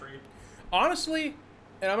country. Honestly,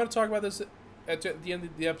 and I'm going to talk about this at the end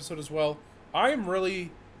of the episode as well, I am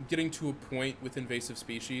really getting to a point with invasive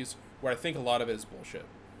species where I think a lot of it is bullshit.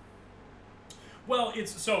 Well,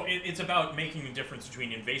 it's about making the difference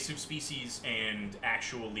between invasive species and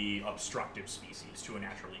actually obstructive species to a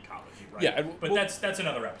natural ecology, right? Yeah, but that's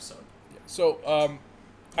another episode. Yeah. So,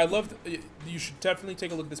 I loved. You should definitely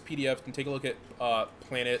take a look at this PDF and take a look at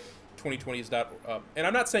Planet 2020's and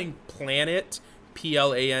I'm not saying Planet,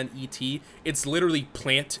 Planet. It's literally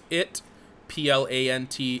Plant It,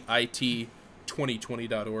 Plantit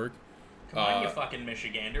 2020.org. Come on, you fucking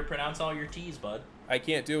Michigander, pronounce all your T's, bud. I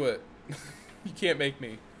can't do it. You can't make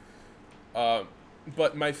me.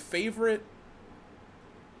 But my favorite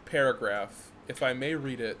paragraph, if I may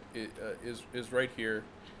read it, is right here.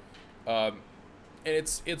 And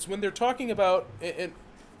it's when they're talking about, and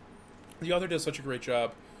the author does such a great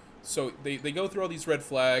job. So they go through all these red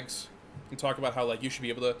flags and talk about how, like, you should be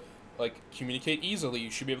able to, like, communicate easily.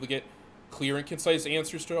 You should be able to get clear and concise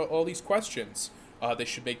answers to all these questions. They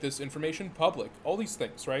should make this information public. All these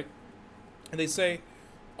things, right? And they say,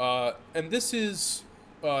 and this is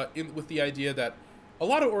with the idea that a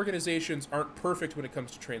lot of organizations aren't perfect when it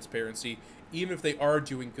comes to transparency, even if they are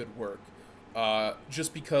doing good work.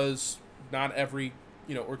 Just because not every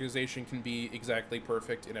organization can be exactly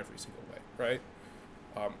perfect in every single way,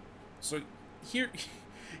 right? So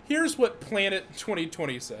here's what Planet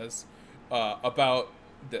 2020 says about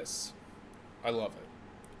this. I love it.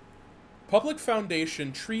 Public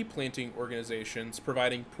foundation tree planting organizations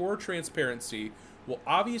providing poor transparency will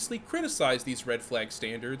obviously criticize these red flag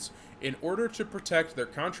standards in order to protect their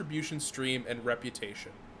contribution stream and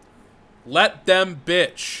reputation. Let them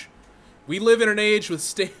bitch. We live in an age when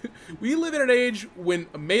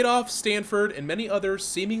Madoff, Stanford, and many other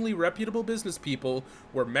seemingly reputable business people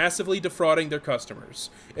were massively defrauding their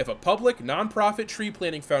customers. If a public, nonprofit tree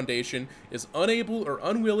planting foundation is unable or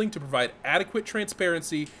unwilling to provide adequate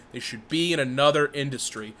transparency, they should be in another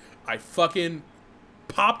industry. I fucking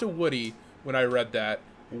popped a Woody when I read that.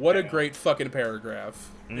 What a great fucking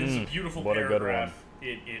paragraph. It's a beautiful what paragraph. A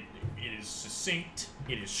good one. It is succinct,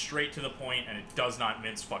 it is straight to the point, and it does not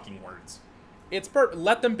mince fucking words. It's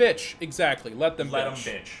let them bitch. Exactly. Let them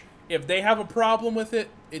bitch. If they have a problem with it,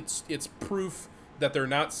 it's proof that they're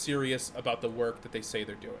not serious about the work that they say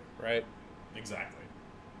they're doing, right? Exactly.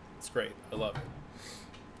 It's great. I love it.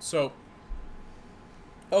 So,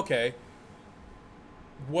 okay.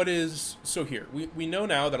 So here, we know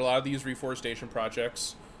now that a lot of these reforestation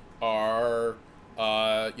projects are,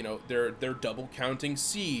 they're double counting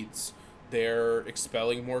seeds. They're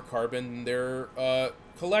expelling more carbon than they're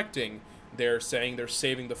collecting. They're saying they're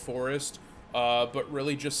saving the forest, but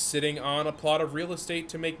really just sitting on a plot of real estate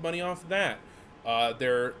to make money off of that.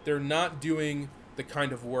 They're not doing the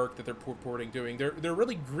kind of work that they're purporting doing. They're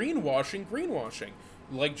really greenwashing.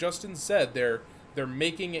 Like Justin said, they're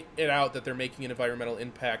making it out that they're making an environmental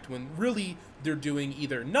impact when really they're doing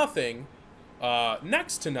either nothing,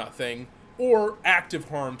 next to nothing, or active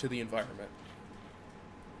harm to the environment.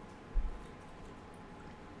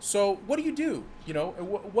 So what do you do?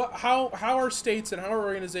 How are states and how are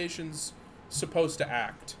organizations supposed to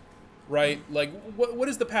act, right? Like, what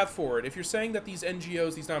is the path forward? If you're saying that these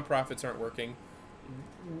NGOs, these nonprofits aren't working,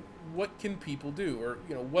 what can people do? Or,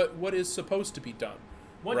 what is supposed to be done?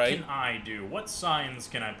 What right? can I do? What signs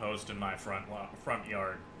can I post in my front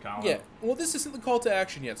yard, Colin? Yeah, well, this isn't the call to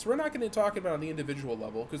action yet, so we're not going to talk about it on the individual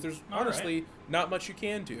level, because there's honestly not much you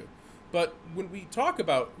can do. But when we talk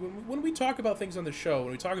about things on the show,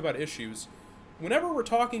 when we talk about issues, whenever we're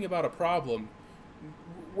talking about a problem,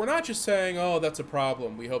 we're not just saying, "Oh, that's a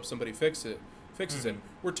problem. We hope somebody fixes it."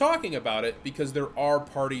 We're talking about it because there are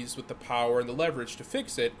parties with the power and the leverage to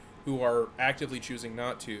fix it who are actively choosing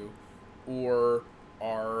not to, or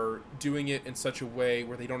are doing it in such a way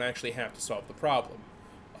where they don't actually have to solve the problem.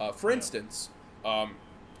 For instance,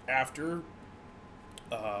 after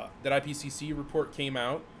that IPCC report came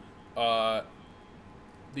out, the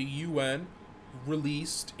UN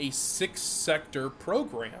released a 6-sector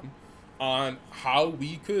program on how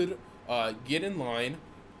we could get in line,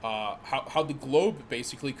 how the globe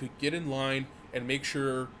basically could get in line and make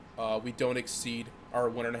sure we don't exceed our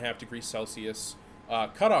 1.5 degrees Celsius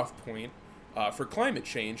cutoff point for climate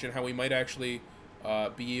change, and how we might actually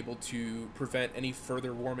be able to prevent any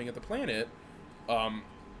further warming of the planet.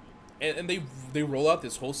 and they roll out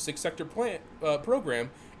this whole 6-sector program,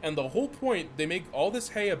 and the whole point, they make all this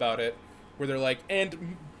hay about it, where they're like,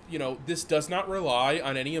 and, this does not rely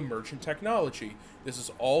on any emergent technology. This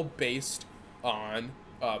is all based on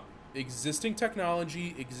existing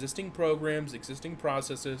technology, existing programs, existing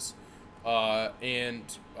processes, and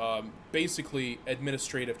basically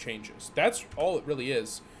administrative changes. That's all it really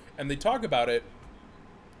is. And they talk about it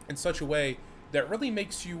in such a way that really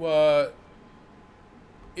makes you,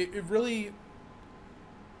 it really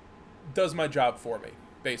does my job for me,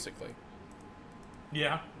 basically.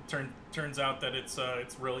 Yeah, turns out that it's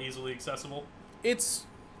real easily accessible. It's,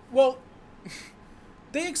 well,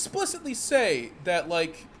 they explicitly say that,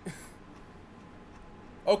 like,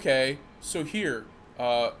 okay, so here,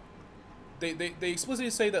 they explicitly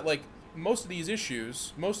say that, like, most of these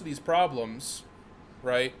issues, most of these problems,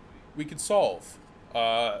 right, we could solve,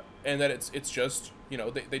 and that it's just,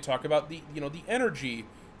 they talk about the energy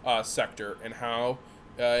sector, and how,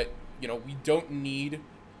 we don't need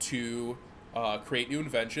to create new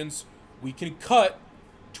inventions. We can cut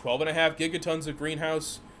 12.5 gigatons of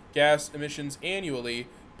greenhouse gas emissions annually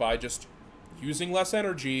by just using less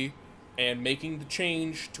energy and making the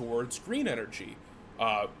change towards green energy.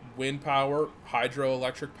 Wind power,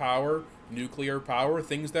 hydroelectric power, nuclear power,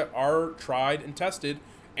 things that are tried and tested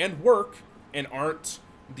and work and aren't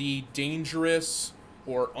the dangerous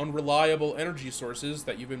or unreliable energy sources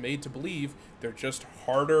that you've been made to believe. They're just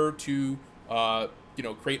harder to,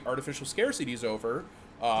 create artificial scarcities over.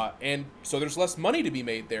 And so there's less money to be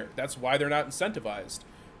made there. That's why they're not incentivized.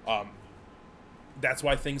 That's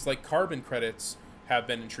why things like carbon credits have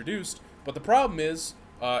been introduced. But the problem is,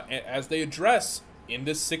 as they address in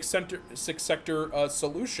this six sector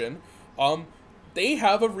solution, they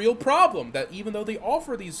have a real problem that even though they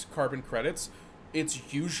offer these carbon credits,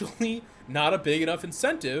 it's usually not a big enough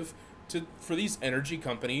incentive for these energy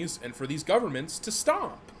companies and for these governments to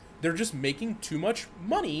stop. They're just making too much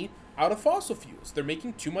money out of fossil fuels. They're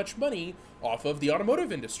making too much money off of the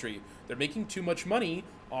automotive industry. They're making too much money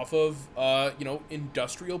off of,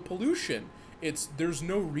 industrial pollution. There's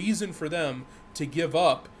no reason for them to give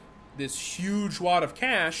up this huge wad of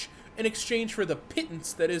cash in exchange for the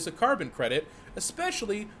pittance that is a carbon credit,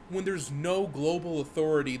 especially when there's no global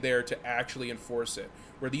authority there to actually enforce it,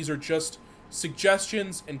 where these are just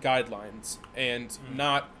suggestions and guidelines and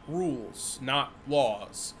not rules, not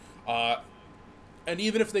laws. And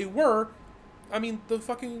even if they were, I mean, the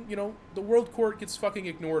fucking, the World Court gets fucking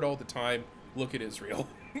ignored all the time. Look at Israel.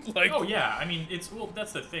 Oh yeah, I mean,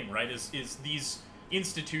 that's the thing, right? Is these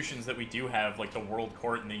institutions that we do have, like the World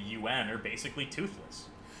Court and the UN, are basically toothless.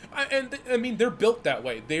 They're built that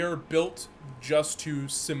way. They are built just to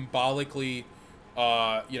symbolically,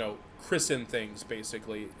 christen things,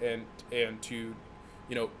 basically, and to,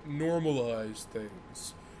 normalize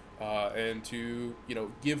things, and to,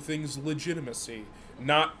 give things legitimacy,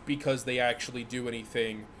 not because they actually do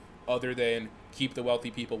anything other than keep the wealthy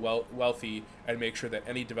people wealthy and make sure that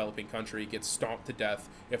any developing country gets stomped to death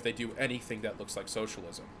if they do anything that looks like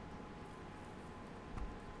socialism.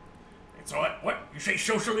 So what? You say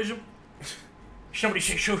socialism? Somebody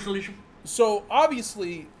say socialism? So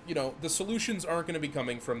obviously, the solutions aren't going to be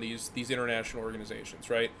coming from these international organizations,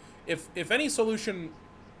 right? If any solution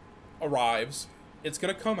arrives, it's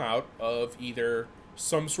going to come out of either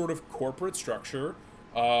some sort of corporate structure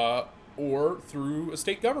or through a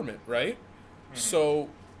state government, right? Mm-hmm. So,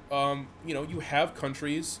 you have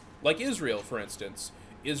countries like Israel, for instance.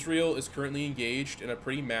 Israel is currently engaged in a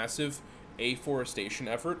pretty massive afforestation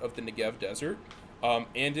effort of the Negev Desert.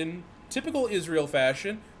 And in typical Israel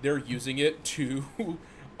fashion, they're using it to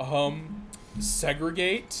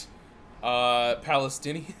segregate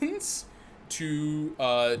Palestinians,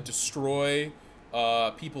 to destroy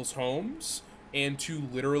people's homes, and to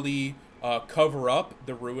literally cover up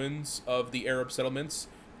the ruins of the Arab settlements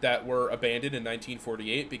that were abandoned in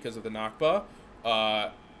 1948 because of the Nakba.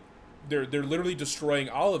 They're literally destroying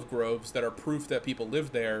olive groves that are proof that people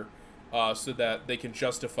lived there, so that they can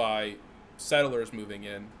justify settlers moving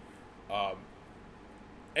in.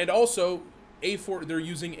 And also, they're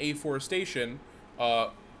using afforestation,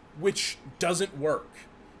 which doesn't work,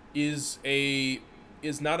 is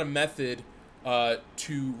not a method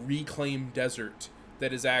to reclaim desert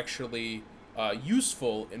that is actually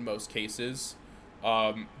useful in most cases,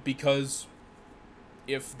 because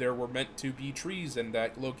if there were meant to be trees in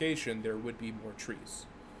that location, there would be more trees.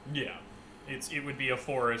 Yeah. It would be a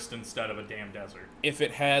forest instead of a damn desert. If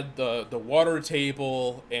it had the water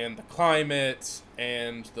table and the climate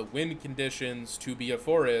and the wind conditions to be a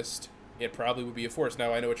forest, it probably would be a forest.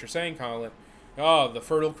 Now, I know what you're saying, Colin. Oh, the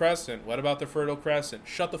Fertile Crescent. What about the Fertile Crescent?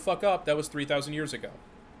 Shut the fuck up. That was 3,000 years ago.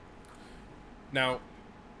 Now,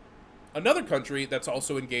 another country that's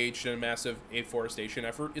also engaged in a massive afforestation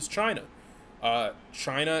effort is China.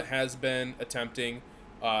 China has been attempting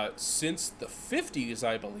since the 50s,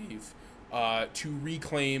 I believe, to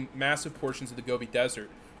reclaim massive portions of the Gobi Desert.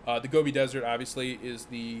 The Gobi Desert, obviously, is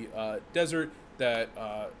the desert that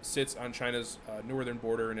sits on China's northern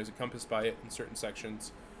border and is encompassed by it in certain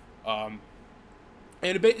sections. And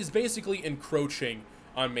it is basically encroaching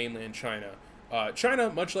on mainland China. China,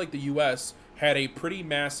 much like the U.S., had a pretty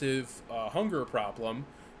massive hunger problem,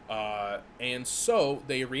 and so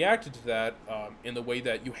they reacted to that in the way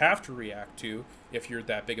that you have to react to if you're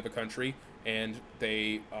that big of a country, and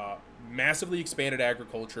they massively expanded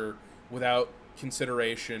agriculture without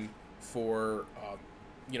consideration for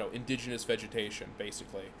indigenous vegetation,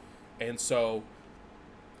 basically. And so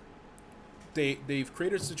they've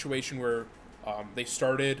created a situation where they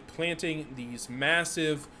started planting these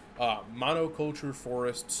massive monoculture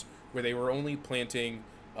forests where they were only planting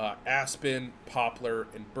aspen, poplar,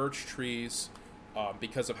 and birch trees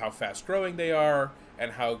because of how fast growing they are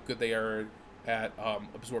and how good they are at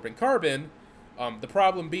absorbing carbon. The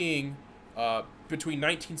problem being, between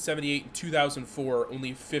 1978 and 2004,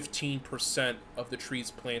 only 15% of the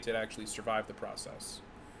trees planted actually survived the process,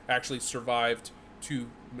 actually survived to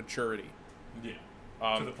maturity. Yeah.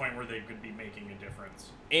 To the point where they could be making a difference.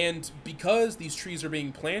 And because these trees are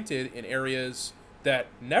being planted in areas that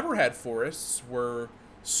never had forests, were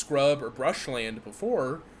scrub or brushland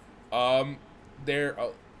before, they're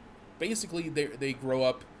basically they grow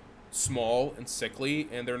up small and sickly,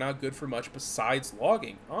 and they're not good for much besides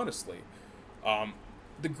logging, honestly.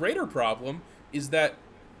 The greater problem is that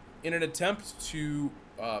in an attempt to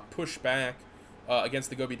push back against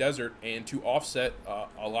the Gobi Desert and to offset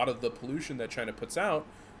a lot of the pollution that China puts out,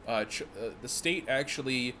 the state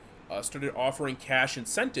actually started offering cash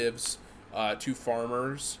incentives to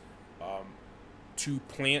farmers to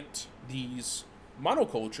plant these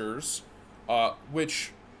monocultures,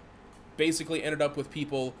 which basically ended up with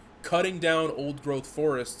people cutting down old growth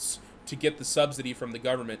forests to get the subsidy from the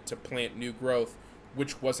government to plant new growth,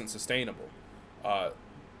 which wasn't sustainable.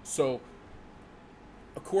 So,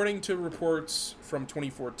 according to reports from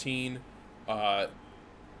 2014, the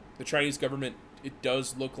Chinese government, it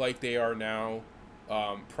does look like they are now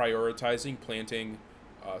prioritizing planting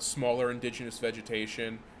smaller indigenous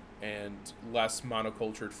vegetation and less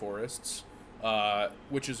monocultured forests,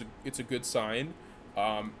 which is it's a good sign.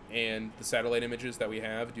 And the satellite images that we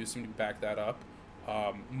have do seem to back that up.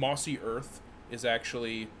 Mossy Earth is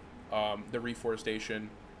actually the reforestation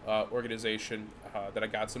organization that I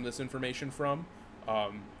got some of this information from.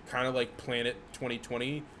 Kind of like Planet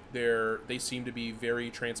 2020, they seem to be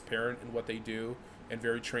very transparent in what they do and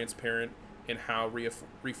very transparent in how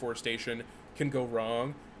reforestation can go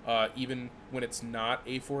wrong, even when it's not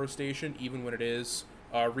afforestation, even when it is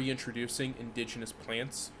reintroducing indigenous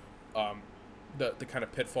plants. The kind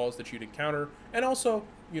of pitfalls that you'd encounter, and also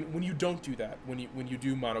when you don't do that, when you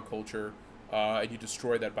do monoculture and you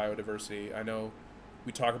destroy that biodiversity. I know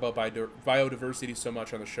we talk about biodiversity so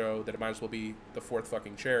much on the show that it might as well be the fourth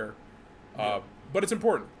fucking chair, but it's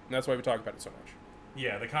important, and that's why we talk about it so much.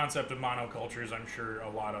 Yeah, the concept of monocultures, I'm sure a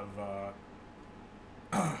lot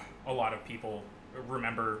of people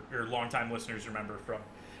remember, or longtime listeners remember from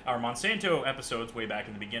our Monsanto episodes way back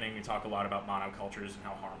in the beginning. We talk a lot about monocultures and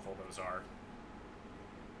how harmful those are.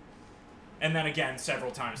 And then again, several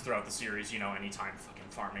times throughout the series, anytime fucking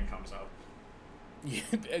farming comes up. Yeah,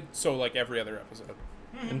 so like every other episode.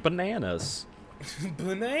 And bananas.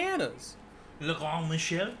 Bananas. Le Grand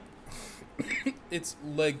Michel? It's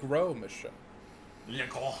Le Gros Michel. Le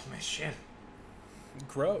Grand Michel.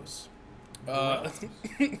 Gross.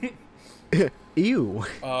 Ew.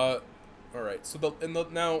 Alright, so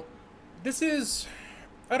now, this is,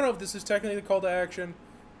 I don't know if this is technically the call to action,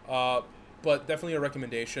 but definitely a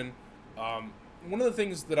recommendation. One of the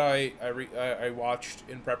things that I watched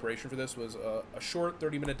in preparation for this was a short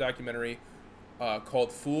 30-minute documentary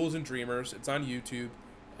called Fools and Dreamers. It's on YouTube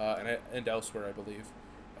and elsewhere, I believe,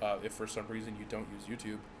 if for some reason you don't use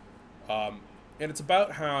YouTube. And it's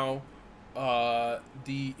about how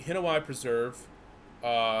the Hinawai Preserve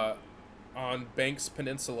on Banks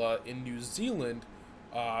Peninsula in New Zealand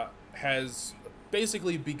has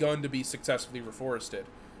basically begun to be successfully reforested.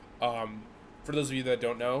 For those of you that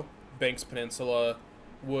don't know, Banks Peninsula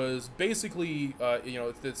was basically,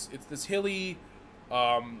 it's this hilly,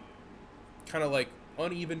 kind of like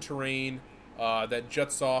uneven terrain that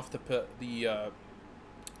juts off the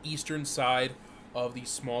eastern side of the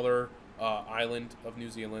smaller island of New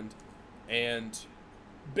Zealand, and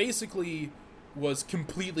basically was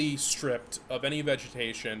completely stripped of any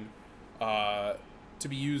vegetation to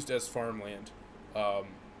be used as farmland.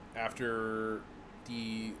 after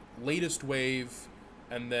the latest wave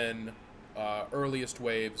and then earliest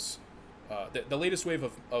waves. The latest wave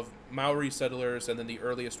of Maori settlers and then the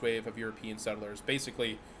earliest wave of European settlers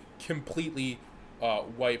basically completely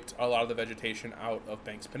wiped a lot of the vegetation out of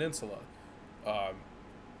Banks Peninsula.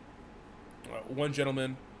 One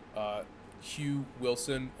gentleman, Hugh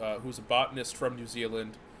Wilson, who's a botanist from New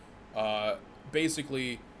Zealand,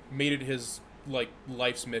 basically made it his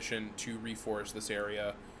life's mission to reforest this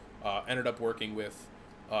area. Ended up working with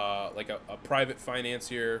a private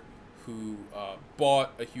financier who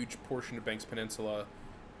bought a huge portion of Banks Peninsula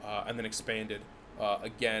and then expanded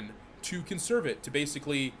again to conserve it, to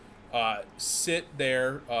basically sit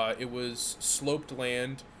there. It was sloped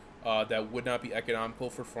land that would not be economical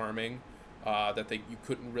for farming, that you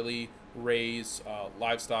couldn't really raise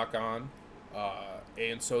livestock on,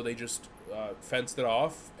 and so they just fenced it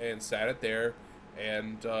off and sat it there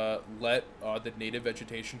and let the native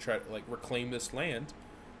vegetation try to reclaim this land.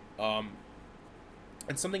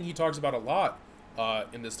 And something he talks about a lot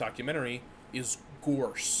in this documentary is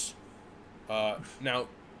gorse. Now,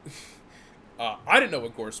 I didn't know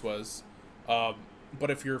what gorse was, but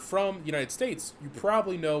if you're from the United States, you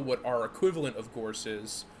probably know what our equivalent of gorse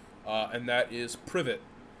is, and that is privet.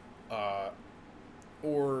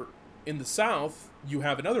 Or in the South, you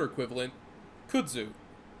have another equivalent, kudzu.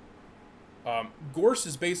 Gorse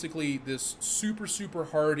is basically this super, super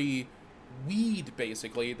hardy weed,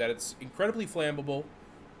 basically, that it's incredibly flammable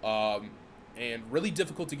and really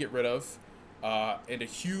difficult to get rid of, and a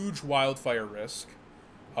huge wildfire risk.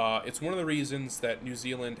 It's one of the reasons that New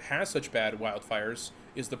Zealand has such bad wildfires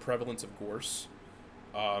is the prevalence of gorse.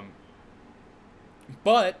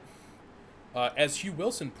 But as Hugh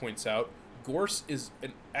Wilson points out, gorse is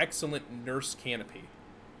an excellent nurse canopy.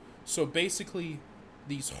 So basically,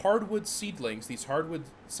 these hardwood seedlings, these hardwood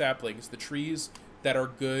saplings, the trees that are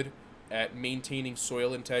good at maintaining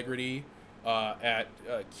soil integrity, at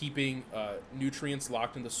keeping nutrients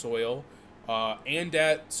locked in the soil, and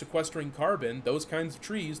at sequestering carbon, those kinds of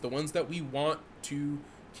trees, the ones that we want to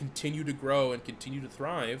continue to grow and continue to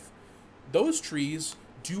thrive, those trees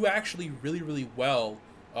do actually really, really well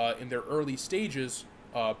in their early stages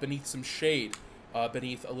beneath some shade,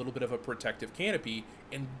 beneath a little bit of a protective canopy,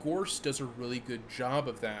 and gorse does a really good job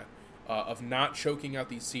of that, of not choking out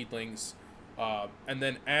these seedlings. And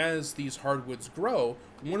then as these hardwoods grow,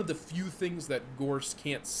 one of the few things that gorse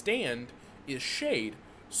can't stand is shade.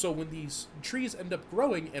 So when these trees end up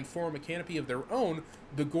growing and form a canopy of their own,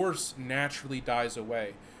 the gorse naturally dies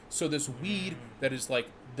away. So this weed that is like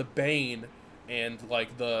the bane and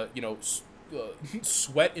like the,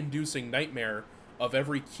 sweat-inducing nightmare of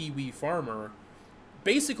every Kiwi farmer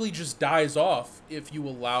basically just dies off if you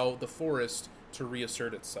allow the forest to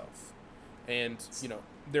reassert itself. And,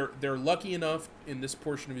 they're lucky enough in this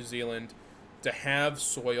portion of New Zealand to have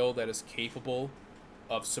soil that is capable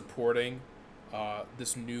of supporting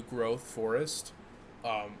this new growth forest.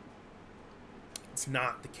 It's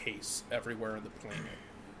not the case everywhere on the planet.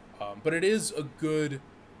 But it is a good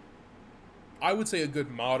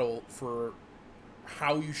model for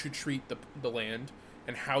how you should treat the land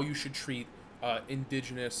and how you should treat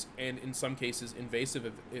indigenous and, in some cases, invasive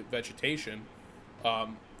vegetation,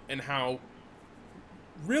 and how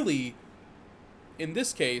really, in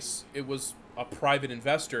this case, it was a private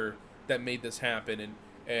investor that made this happen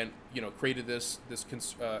and created this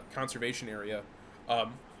conservation area.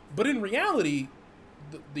 But in reality,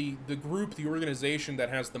 the group, the organization that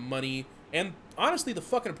has the money and honestly the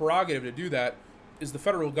fucking prerogative to do that is the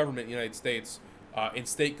federal government in the United States and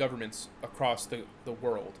state governments across the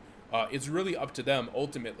world. It's really up to them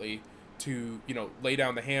ultimately to lay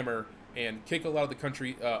down the hammer and kick a lot of the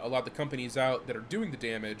companies out that are doing the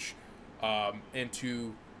damage, and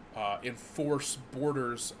to enforce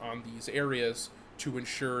borders on these areas to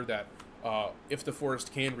ensure that if the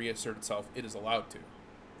forest can reassert itself, it is allowed to.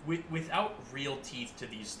 Without real teeth to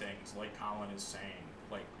these things, like Colin is saying,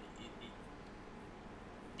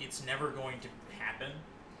 it's never going to happen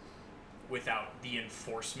without the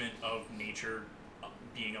enforcement of nature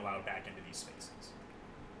being allowed back into these spaces.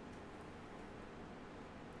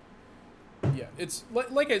 Yeah, it's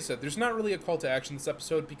like I said, there's not really a call to action this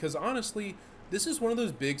episode because honestly, this is one of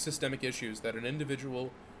those big systemic issues that an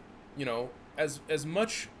individual, as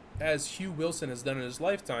much as Hugh Wilson has done in his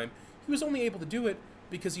lifetime, he was only able to do it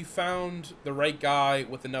because he found the right guy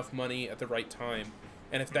with enough money at the right time.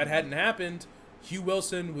 And if that hadn't happened, Hugh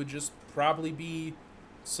Wilson would just probably be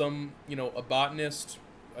some, a botanist,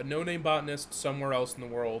 a no-name botanist somewhere else in the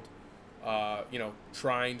world,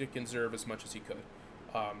 trying to conserve as much as he could.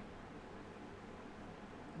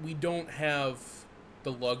 We don't have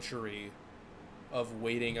the luxury of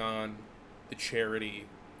waiting on the charity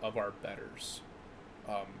of our betters.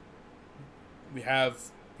 We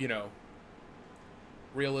have,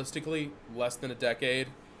 realistically, less than a decade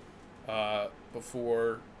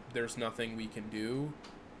before there's nothing we can do,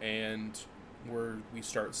 and we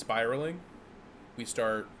start spiraling. We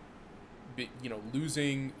start,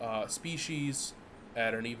 losing species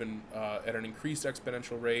at an increased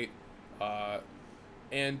exponential rate,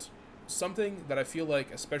 and something that I feel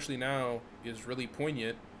like, especially now, is really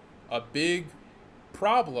poignant. A big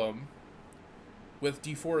problem with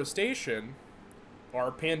deforestation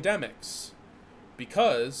are pandemics,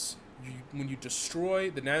 because when you destroy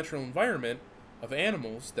the natural environment of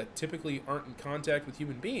animals that typically aren't in contact with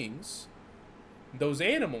human beings, those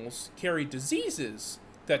animals carry diseases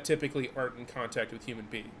that typically aren't in contact with human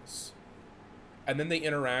beings. And then they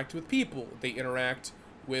interact with people. They interact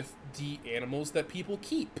with the animals that people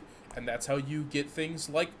keep. And that's how you get things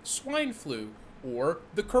like swine flu or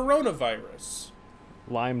the coronavirus.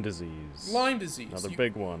 Lyme disease. Another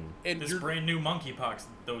big one. And this brand new monkeypox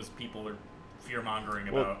those people are fear-mongering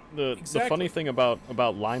about. The funny thing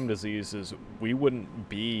about Lyme disease is we wouldn't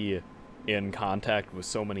be in contact with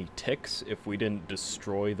so many ticks if we didn't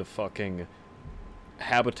destroy the fucking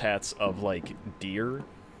habitats of, like, deer.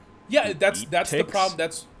 Yeah, that's the problem.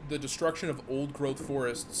 That's the destruction of old-growth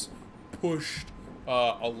forests pushed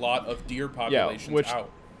a lot of deer populations out.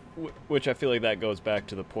 Which I feel like that goes back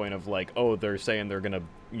to the point of, like, oh, they're saying they're going to,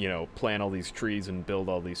 plant all these trees and build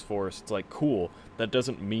all these forests. It's like, cool. That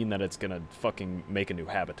doesn't mean that it's going to fucking make a new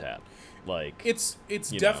habitat. Like, it's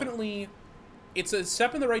definitely, it's a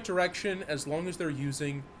step in the right direction as long as they're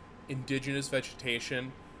using indigenous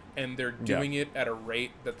vegetation and they're doing it at a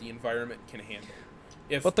rate that the environment can handle.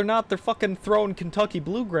 But they're not. They're fucking throwing Kentucky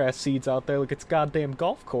bluegrass seeds out there like it's a goddamn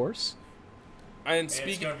golf course. And it's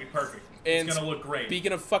going to be perfect. It's going to look great.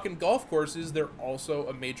 Speaking of fucking golf courses, they're also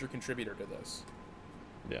a major contributor to this.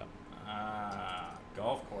 Yeah.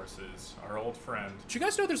 Golf courses, our old friend. Did you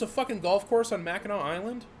guys know there's a fucking golf course on Mackinac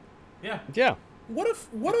Island? Yeah. Yeah.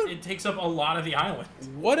 It takes up a lot of the island.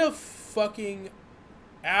 What a fucking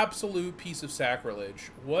absolute piece of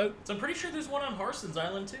sacrilege. What? So I'm pretty sure there's one on Harson's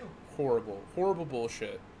Island too. Horrible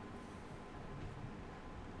bullshit.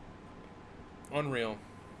 Unreal.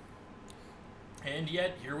 And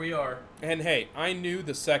yet, here we are. And hey, I knew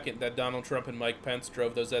the second that Donald Trump and Mike Pence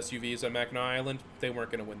drove those SUVs on Mackinac Island, they weren't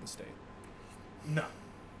going to win the state. No.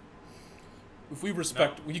 If we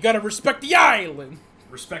respect... You gotta respect the island!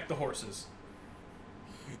 Respect the horses.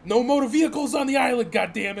 No motor vehicles on the island,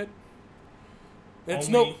 goddammit! It's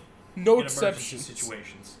no exceptions.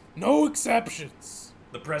 Situations. No exceptions.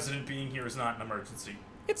 The president being here is not an emergency.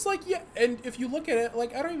 It's like, yeah, and if you look at it,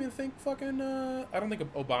 like, I don't even think fucking, I don't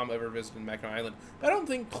think Obama ever visited Mackinac Island. I don't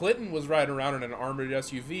think Clinton was riding around in an armored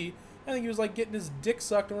SUV. I think he was, like, getting his dick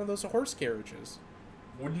sucked in one of those horse carriages.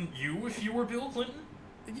 Wouldn't you if you were Bill Clinton?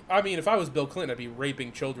 I mean, if I was Bill Clinton, I'd be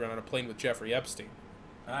raping children on a plane with Jeffrey Epstein.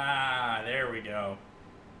 Ah, there we go.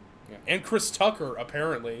 Yeah. And Chris Tucker,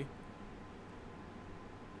 apparently.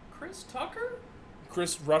 Chris Tucker?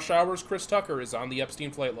 Rush Hour's Chris Tucker is on the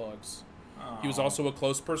Epstein flight logs. Oh. He was also a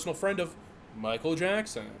close personal friend of Michael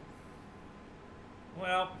Jackson.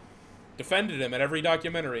 Well, defended him at every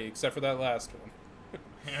documentary except for that last one.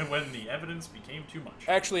 And when the evidence became too much.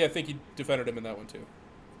 Actually, I think he defended him in that one too.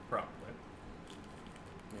 Probably.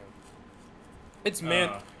 Yeah. It's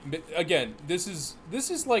again, this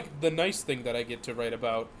is like the nice thing that I get to write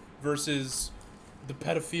about versus the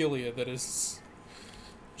pedophilia that is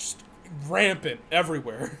just rampant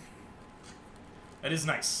everywhere. That is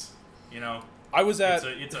nice.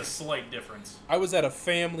 It's a slight difference. I was at a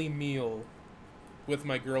family meal with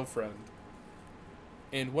my girlfriend,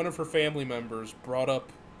 and one of her family members brought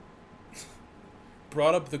up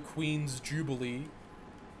the Queen's Jubilee,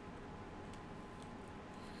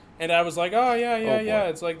 and I was like, oh yeah,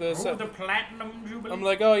 it's like the Platinum Jubilee. I'm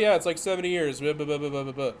like, oh yeah, it's like 70 years, blah, blah, blah, blah,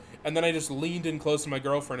 blah, blah. And then I just leaned in close to my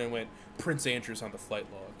girlfriend and went, Prince Andrew's on the flight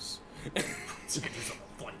logs.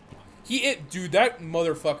 Dude, that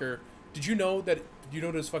motherfucker. Did you know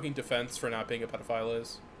what his fucking defense for not being a pedophile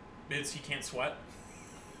is? He can't sweat.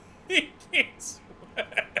 He can't sweat.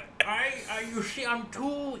 You see, I'm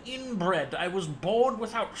too inbred. I was born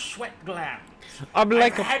without sweat glands. I'm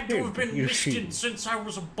like I had to have been listed since I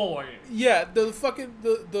was a boy. Yeah,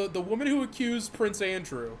 the woman who accused Prince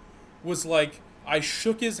Andrew was like, I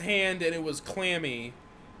shook his hand and it was clammy,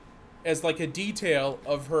 as like a detail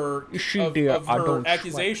of her her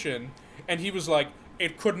accusation, and he was like,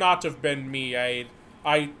 it could not have been me. I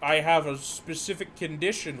have a specific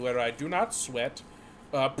condition where I do not sweat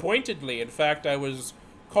pointedly. In fact, I was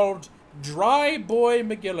called Dry Boy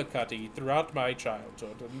McGillicuddy throughout my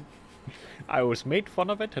childhood. And I was made fun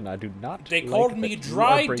of it, and I do not. they like called that me you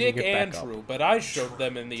Dry are bringing Dick it back up. Andrew, but I showed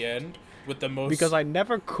them in the end with the most Because I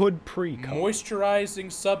never could pre-cum.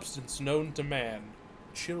 moisturizing substance known to man.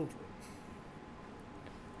 Children.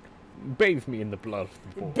 Bathe me in the blood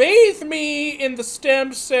of the boy. Bathe me in the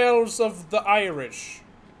stem cells of the Irish.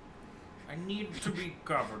 I need to be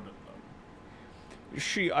covered in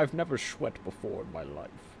them. I've never sweat before in my life.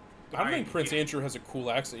 I don't think Prince Andrew has a cool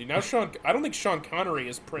accent. Now I don't think Sean Connery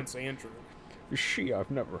is Prince Andrew. I've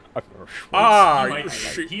never sweat. Ah,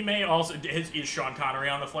 He may also. Is Sean Connery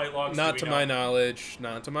on the flight logs? Not to my knowledge.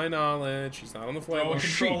 Not to my knowledge. He's not on the flight Throw a log.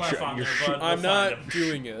 control F on there, bud. We'll I'm find not him.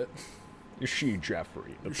 doing it. You see,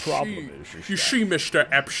 Jeffrey, the problem is You that see, Mr.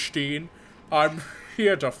 Epstein, I'm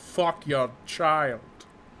here to fuck your child.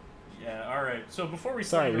 Yeah, alright. So before we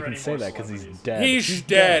Sorry, slander we can any say more that because he's celebrities- dead. He's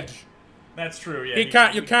dead. That's true, yeah. You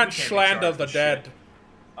can't be slander charged the with dead.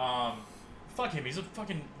 shit. Fuck him. He's a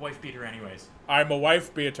fucking wife beater anyways. I'm a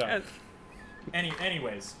wife beater.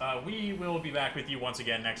 Anyways, we will be back with you once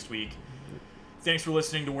again next week. Thanks for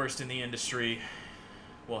listening to Worst in the Industry.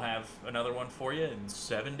 We'll have another one for you in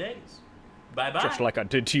 7 days. Bye-bye. Just like I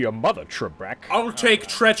did to your mother, Trebek. I'll take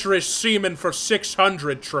treacherous semen for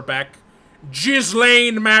 600, Trebek.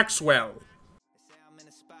 Ghislaine Maxwell. Say I'm in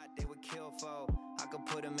a spot they would kill for. I could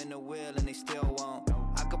put them in the wheel and they still won't.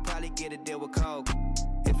 I could probably get a deal with Coke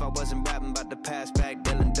if I wasn't rapping about the past back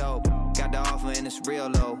dealing dope. Got the offer and it's real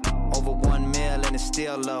low. Over 1 mil and it's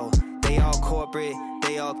still low. They all corporate,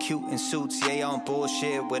 they all cute in suits. Yeah, on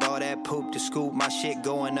bullshit with all that poop to scoop. My shit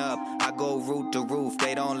going up, I go root to roof.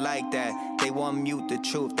 They don't like that, they want mute the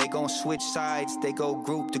truth. They gon' switch sides, they go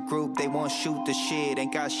group to group. They won't shoot the shit,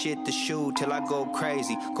 ain't got shit to shoot till I go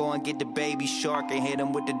crazy. Go and get the baby shark and hit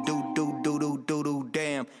him with the do-do-do-do-do-do.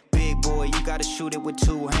 Damn, big boy, you gotta shoot it with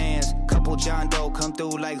 2 hands. Couple John Doe come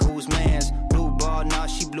through like whose man's. Blue ball, nah,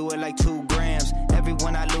 she blew it like 2 grams.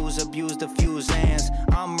 Everyone I lose, abused a few Zans.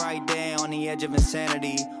 I'm right there on the edge of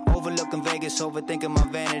insanity. Overlooking Vegas, overthinking my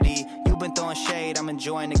vanity. You've been throwing shade, I'm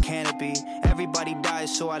enjoying the canopy. Everybody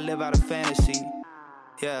dies, so I live out a fantasy.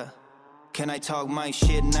 Yeah, can I talk my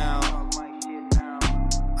shit now?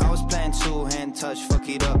 I was playing 2-hand touch, fuck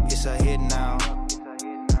it up, it's a hit now.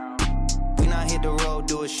 When I hit the road,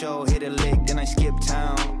 do a show, hit a lick, then I skip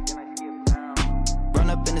town. Run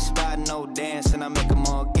up in the spot, no dance, and I make them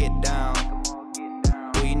all get down.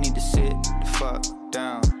 Boy, you need to sit the fuck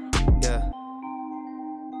down, yeah.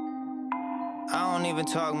 I don't even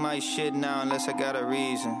talk my shit now unless I got a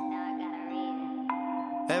reason.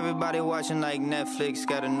 Everybody watching like Netflix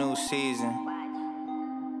got a new season.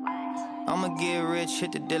 I'ma get rich,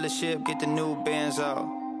 hit the dealership, get the new Benz out.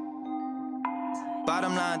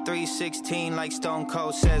 Bottom line 316 like Stone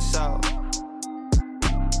Cold says so.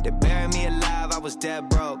 They buried me alive, I was dead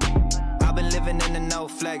broke. I've been living in the no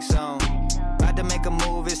flex zone. About to make a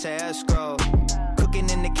move, it's a escrow. Cooking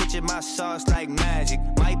in the kitchen, my sauce like magic.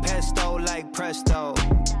 My pesto like presto.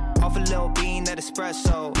 Off a little bean, that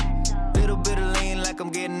espresso. Little bit of lean like I'm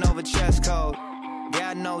getting over chest cold.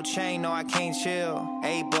 Got no chain, no I can't chill.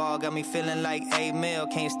 8-ball got me feeling like 8 mil.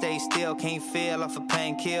 Can't stay still, can't feel off a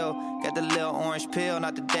pain kill. Got the little orange pill,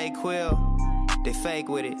 not the Dayquil. They fake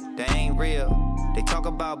with it, they ain't real. They talk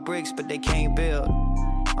about bricks, but they can't build.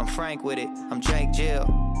 I'm frank with it, I'm Jake Jill.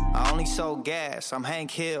 I only sold gas, I'm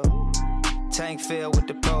Hank Hill. Tank filled with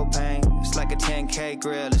the propane. It's like a 10K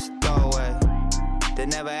grill, it's a throwaway. They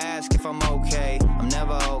never ask if I'm okay, I'm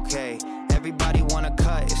never okay. Everybody wanna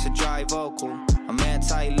cut, it's a dry vocal. I'm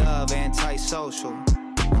anti-love, anti-social.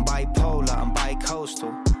 I'm bipolar, I'm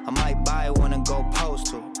bi-coastal. I might buy one and go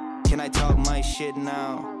postal. Can I talk my shit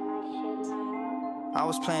now? I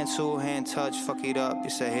was playing 2-hand touch, fuck it up,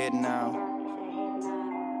 it's a hit now.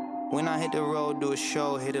 When I hit the road, do a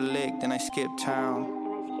show, hit a lick, then I skip town.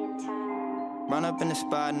 Run up in the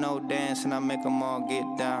spot, no dance, and I make them all get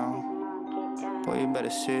down. Boy, you better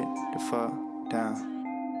sit the fuck down.